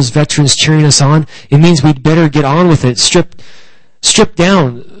way, all those veterans cheering us on, it means we'd better get on with it, strip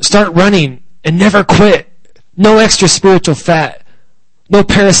down, start running, and never quit. No extra spiritual fat. No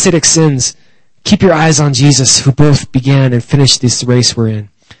parasitic sins. Keep your eyes on Jesus, who both began and finished this race we're in.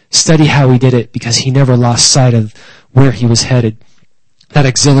 Study how he did it, because he never lost sight of where he was headed. That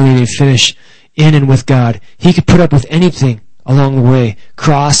exhilarating finish in and with God. He could put up with anything along the way.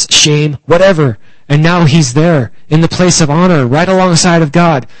 Cross, shame, whatever. And now he's there, in the place of honor, right alongside of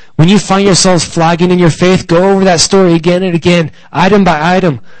God. When you find yourselves flagging in your faith, go over that story again and again, item by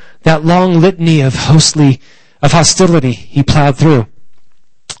item, that long litany of hostility he plowed through.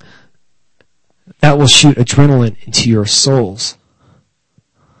 That will shoot adrenaline into your souls.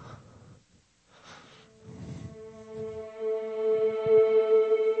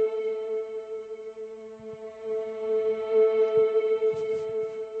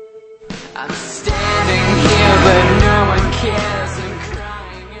 I'm standing here, but no one cares. I'm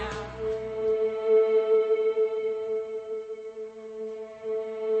crying out.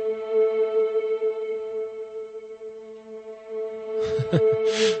 I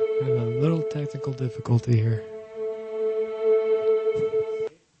have a little technical difficulty here.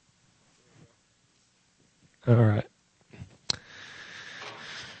 All right.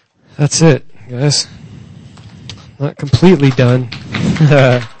 That's it, guys. Not completely done.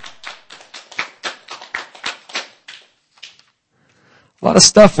 A lot of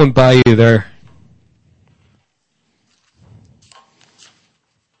stuff went by you there.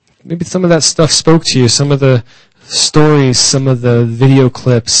 Maybe some of that stuff spoke to you, some of the stories, some of the video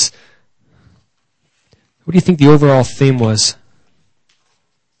clips. What do you think the overall theme was?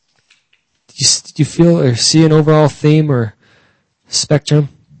 Did you feel or see an overall theme or spectrum?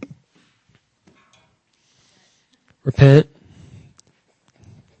 Repent.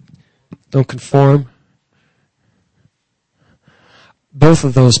 Don't conform. Both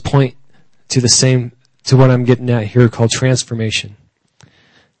of those point to to what I'm getting at here, called transformation.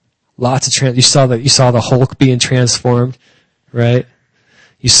 Lots of you saw the Hulk being transformed, right?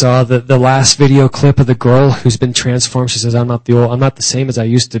 You saw the last video clip of the girl who's been transformed. She says, I'm not the same as I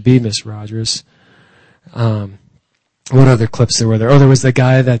used to be, Miss Rogers. What other clips there were there? Oh, there was the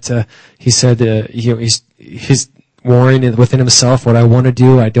guy that, he said, he's warring within himself, what I want to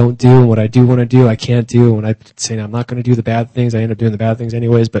do, I don't do, and what I do want to do, I can't do, and when I say I'm not going to do the bad things, I end up doing the bad things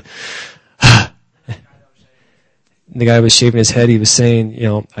anyways, but, the guy was shaving his head, he was saying,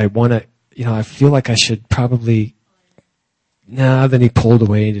 I feel like I should probably, then he pulled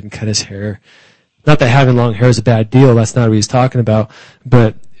away and didn't cut his hair. Not that having long hair is a bad deal, that's not what he's talking about,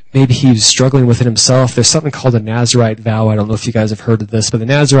 but maybe he was struggling with it himself. There's something called a Nazirite vow. I don't know if you guys have heard of this, but the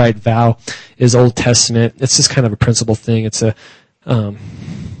Nazirite vow is Old Testament. It's just kind of a principle thing. It's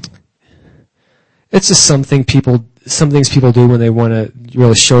just some things people do when they want to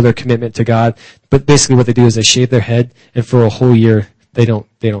really show their commitment to God. But basically what they do is they shave their head, and for a whole year they don't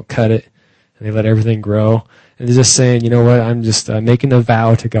cut it, and they let everything grow. And they're just saying, you know what, I'm just making a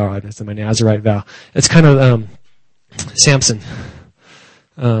vow to God. It's my Nazirite vow. It's kind of Samson.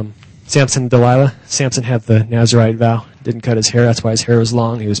 Samson and Delilah. Samson had the Nazirite vow. Didn't cut his hair. That's why his hair was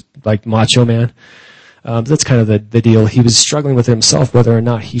long. He was like Macho Man. That's kind of the deal. He was struggling with himself whether or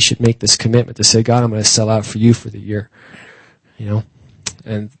not he should make this commitment to say, God, I'm going to sell out for you for the year.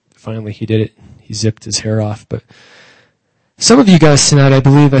 And finally he did it. He zipped his hair off. But some of you guys tonight,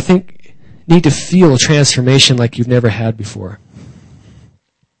 I think, need to feel a transformation like you've never had before.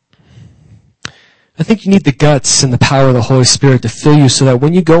 I think you need the guts and the power of the Holy Spirit to fill you so that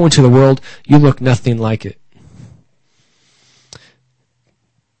when you go into the world, you look nothing like it.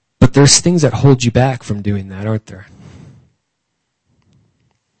 But there's things that hold you back from doing that, aren't there?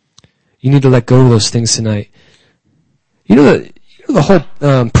 You need to let go of those things tonight. You know the whole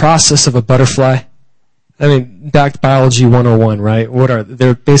process of a butterfly? I mean, back to Biology 101, right?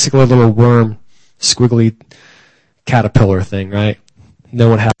 They're basically a little worm, squiggly caterpillar thing, right? Know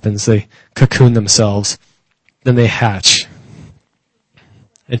what happens. They cocoon themselves. Then they hatch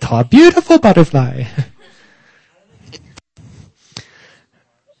into a beautiful butterfly.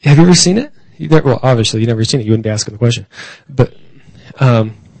 Have you ever seen it? Well, obviously, you've never seen it. You wouldn't be asking the question. But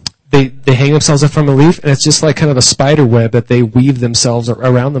they hang themselves up from a leaf, and it's just like kind of a spider web that they weave themselves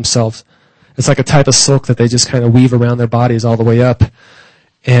around themselves. It's like a type of silk that they just kind of weave around their bodies all the way up.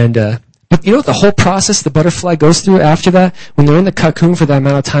 And but you know what the whole process the butterfly goes through after that? When they're in the cocoon for that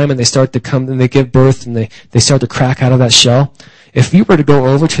amount of time and they start to come and they give birth and they start to crack out of that shell. If you were to go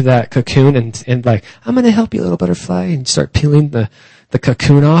over to that cocoon and like, I'm going to help you, little butterfly, and start peeling the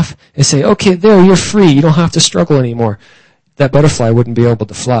cocoon off and say, okay, there, you're free. You don't have to struggle anymore. That butterfly wouldn't be able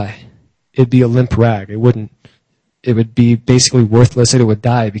to fly. It'd be a limp rag. It would be basically worthless, and it would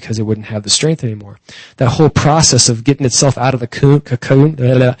die because it wouldn't have the strength anymore. That whole process of getting itself out of the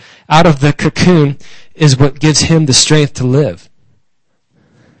cocoon is what gives him the strength to live.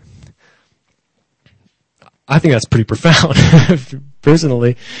 I think that's pretty profound,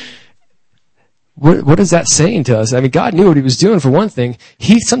 personally. What is that saying to us? I mean, God knew what he was doing for one thing.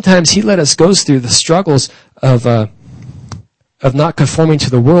 Sometimes he let us go through the struggles of not conforming to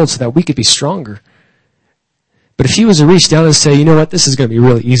the world so that we could be stronger. But if he was to reach down and say, you know what, this is going to be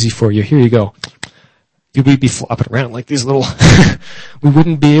really easy for you, here you go. We'd be flopping around like these little, we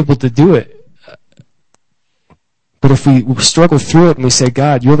wouldn't be able to do it. But if we struggle through it and we say,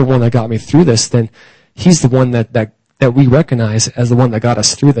 God, you're the one that got me through this, then he's the one that we recognize as the one that got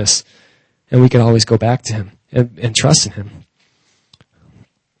us through this. And we can always go back to him and trust in him.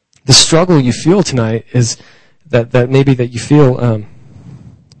 The struggle you feel tonight is that maybe that you feel,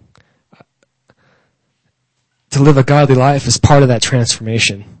 to live a godly life is part of that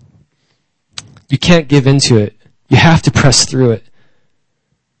transformation. You can't give into it. You have to press through it.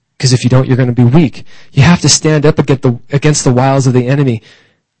 Because if you don't, you're going to be weak. You have to stand up against the wiles of the enemy.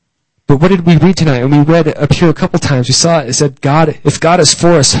 But what did we read tonight? And we read it up here a couple times. We saw it. It said, if God is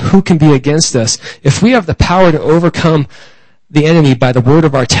for us, who can be against us? If we have the power to overcome the enemy by the word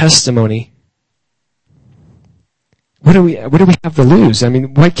of our testimony, what do we have to lose? I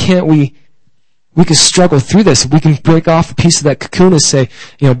mean, why can't we can struggle through this. We can break off a piece of that cocoon and say,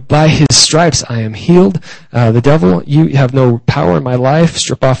 by his stripes I am healed. The devil, you have no power in my life.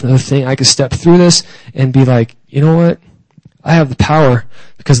 Strip off another thing. I can step through this and be like, you know what? I have the power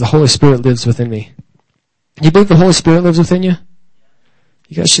because the Holy Spirit lives within me. You believe the Holy Spirit lives within you?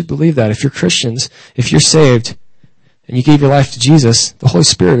 You guys should believe that. If you're Christians, if you're saved, and you gave your life to Jesus, the Holy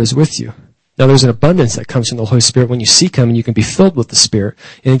Spirit is with you. Now there's an abundance that comes from the Holy Spirit when you seek Him, and you can be filled with the Spirit,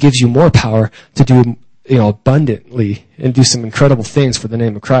 and it gives you more power to do, abundantly and do some incredible things for the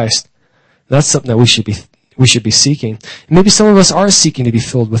name of Christ. That's something that we should be seeking. And maybe some of us are seeking to be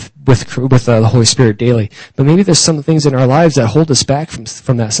filled with the Holy Spirit daily, but maybe there's some things in our lives that hold us back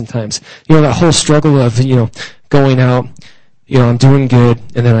from that sometimes. That whole struggle of going out. I'm doing good,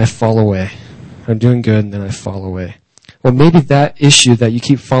 and then I fall away. I'm doing good, and then I fall away. Well, maybe that issue that you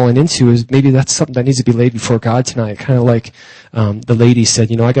keep falling into maybe that's something that needs to be laid before God tonight. Kind of like the lady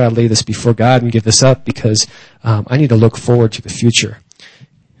said, I got to lay this before God and give this up because I need to look forward to the future.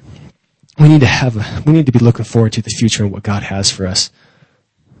 We need to be looking forward to the future and what God has for us.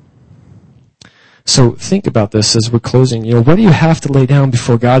 So think about this as we're closing. What do you have to lay down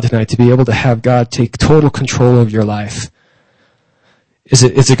before God tonight to be able to have God take total control of your life? Is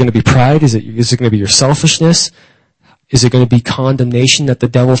it going to be pride? Is it going to be your selfishness? Is it going to be condemnation that the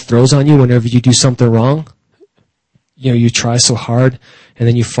devil throws on you whenever you do something wrong? You try so hard and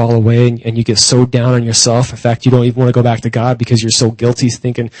then you fall away and you get so down on yourself. In fact, you don't even want to go back to God because you're so guilty,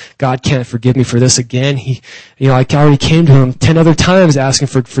 thinking, God can't forgive me for this again. I already came to Him 10 other times asking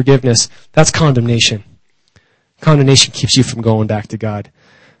for forgiveness. That's condemnation. Condemnation keeps you from going back to God.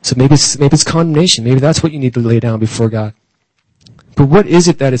 So maybe it's condemnation. Maybe that's what you need to lay down before God. But what is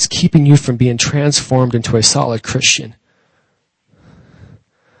it that is keeping you from being transformed into a solid Christian?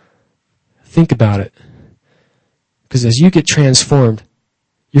 Think about it. Because as you get transformed,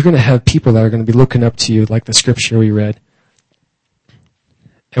 you're going to have people that are going to be looking up to you, like the scripture we read.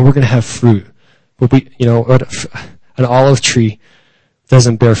 And we're going to have fruit. But an olive tree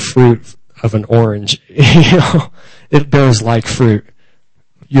doesn't bear fruit of an orange. It bears like fruit.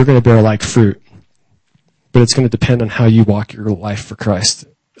 You're going to bear like fruit. But it's going to depend on how you walk your life for Christ.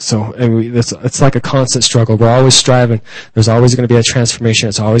 So it's like a constant struggle. We're always striving. There's always going to be a transformation.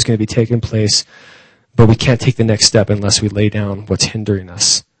 It's always going to be taking place. But we can't take the next step unless we lay down what's hindering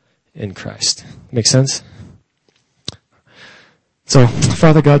us in Christ. Make sense? So,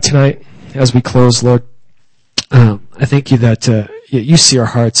 Father God, tonight, as we close, Lord, I thank you that you see our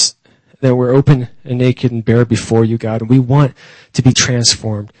hearts, that we're open and naked and bare before you, God, and we want to be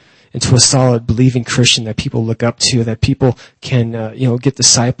transformed into a solid, believing Christian that people look up to, that people can, get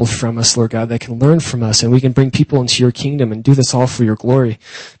discipled from us, Lord God, that can learn from us, and we can bring people into your kingdom and do this all for your glory.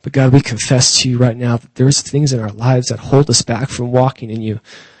 But God, we confess to you right now that there's things in our lives that hold us back from walking in you.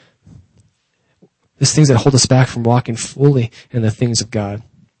 There's things that hold us back from walking fully in the things of God.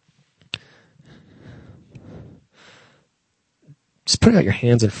 Just put out your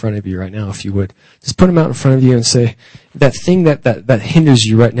hands in front of you right now, if you would. Just put them out in front of you and say, that thing that hinders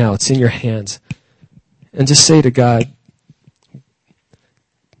you right now, it's in your hands. And just say to God,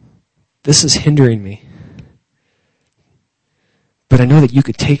 this is hindering me. But I know that you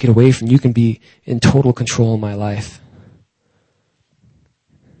could take it away from me. You can be in total control of my life.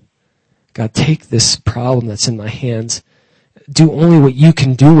 God, take this problem that's in my hands. Do only what you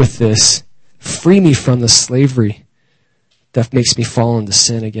can do with this. Free me from the slavery that makes me fall into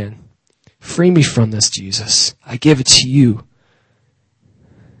sin again. Free me from this, Jesus. I give it to you.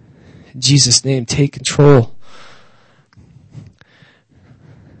 In Jesus' name, take control.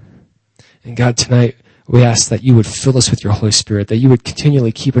 And God, tonight, we ask that you would fill us with your Holy Spirit, that you would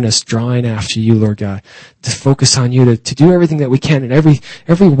continually keep us drawing after you, Lord God, to focus on you, to do everything that we can in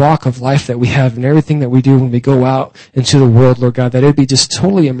every walk of life that we have and everything that we do when we go out into the world, Lord God, that it would be just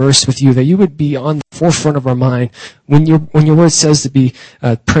totally immersed with you, that you would be on the forefront of our mind when your word says to be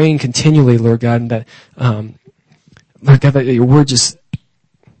praying continually, Lord God, and that, Lord God, that your word just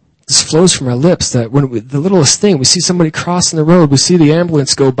flows from our lips, that when the littlest thing, we see somebody crossing the road, we see the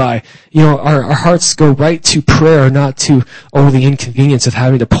ambulance go by, our hearts go right to prayer, not to, the inconvenience of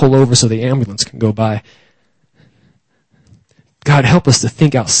having to pull over so the ambulance can go by. God, help us to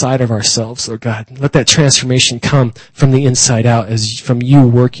think outside of ourselves, Lord God. Let that transformation come from the inside out, as from you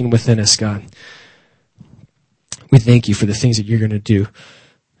working within us, God. We thank you for the things that you're going to do.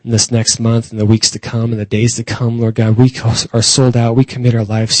 in this next month and the weeks to come and the days to come, Lord God, we are sold out. We commit our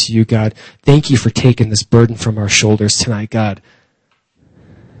lives to you, God. Thank you for taking this burden from our shoulders tonight, God.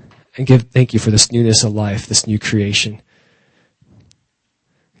 And thank you for this newness of life, this new creation.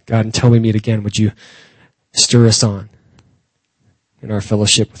 God, until we meet again, would you stir us on in our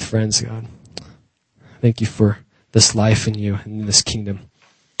fellowship with friends, God. Thank you for this life in you and in this kingdom.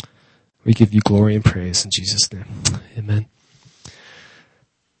 We give you glory and praise in Jesus' name. Amen.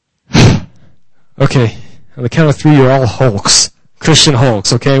 Okay, on the count of 3, you're all Hulks. Christian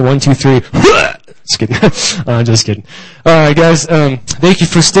Hulks, okay? 1, 2, 3. Just kidding. I'm just kidding. Alright guys, thank you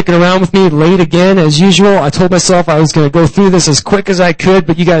for sticking around with me late again as usual. I told myself I was going to go through this as quick as I could,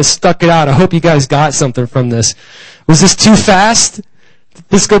 but you guys stuck it out. I hope you guys got something from this. Was this too fast? Did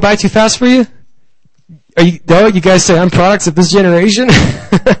this go by too fast for you? You guys say I'm products of this generation?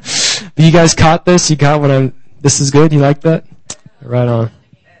 You guys caught this? You got what this is good? You like that? Right on.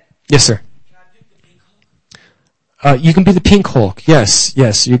 Yes, sir. You can be the Pink Hulk. Yes.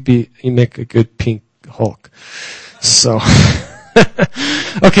 You make a good Pink Hulk. So,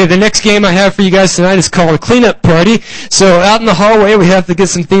 okay, the next game I have for you guys tonight is called a cleanup party. So out in the hallway, we have to get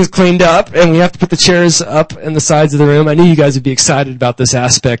some things cleaned up, and we have to put the chairs up in the sides of the room. I knew you guys would be excited about this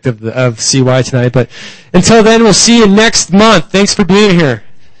aspect of CY tonight, but until then, we'll see you next month. Thanks for being here.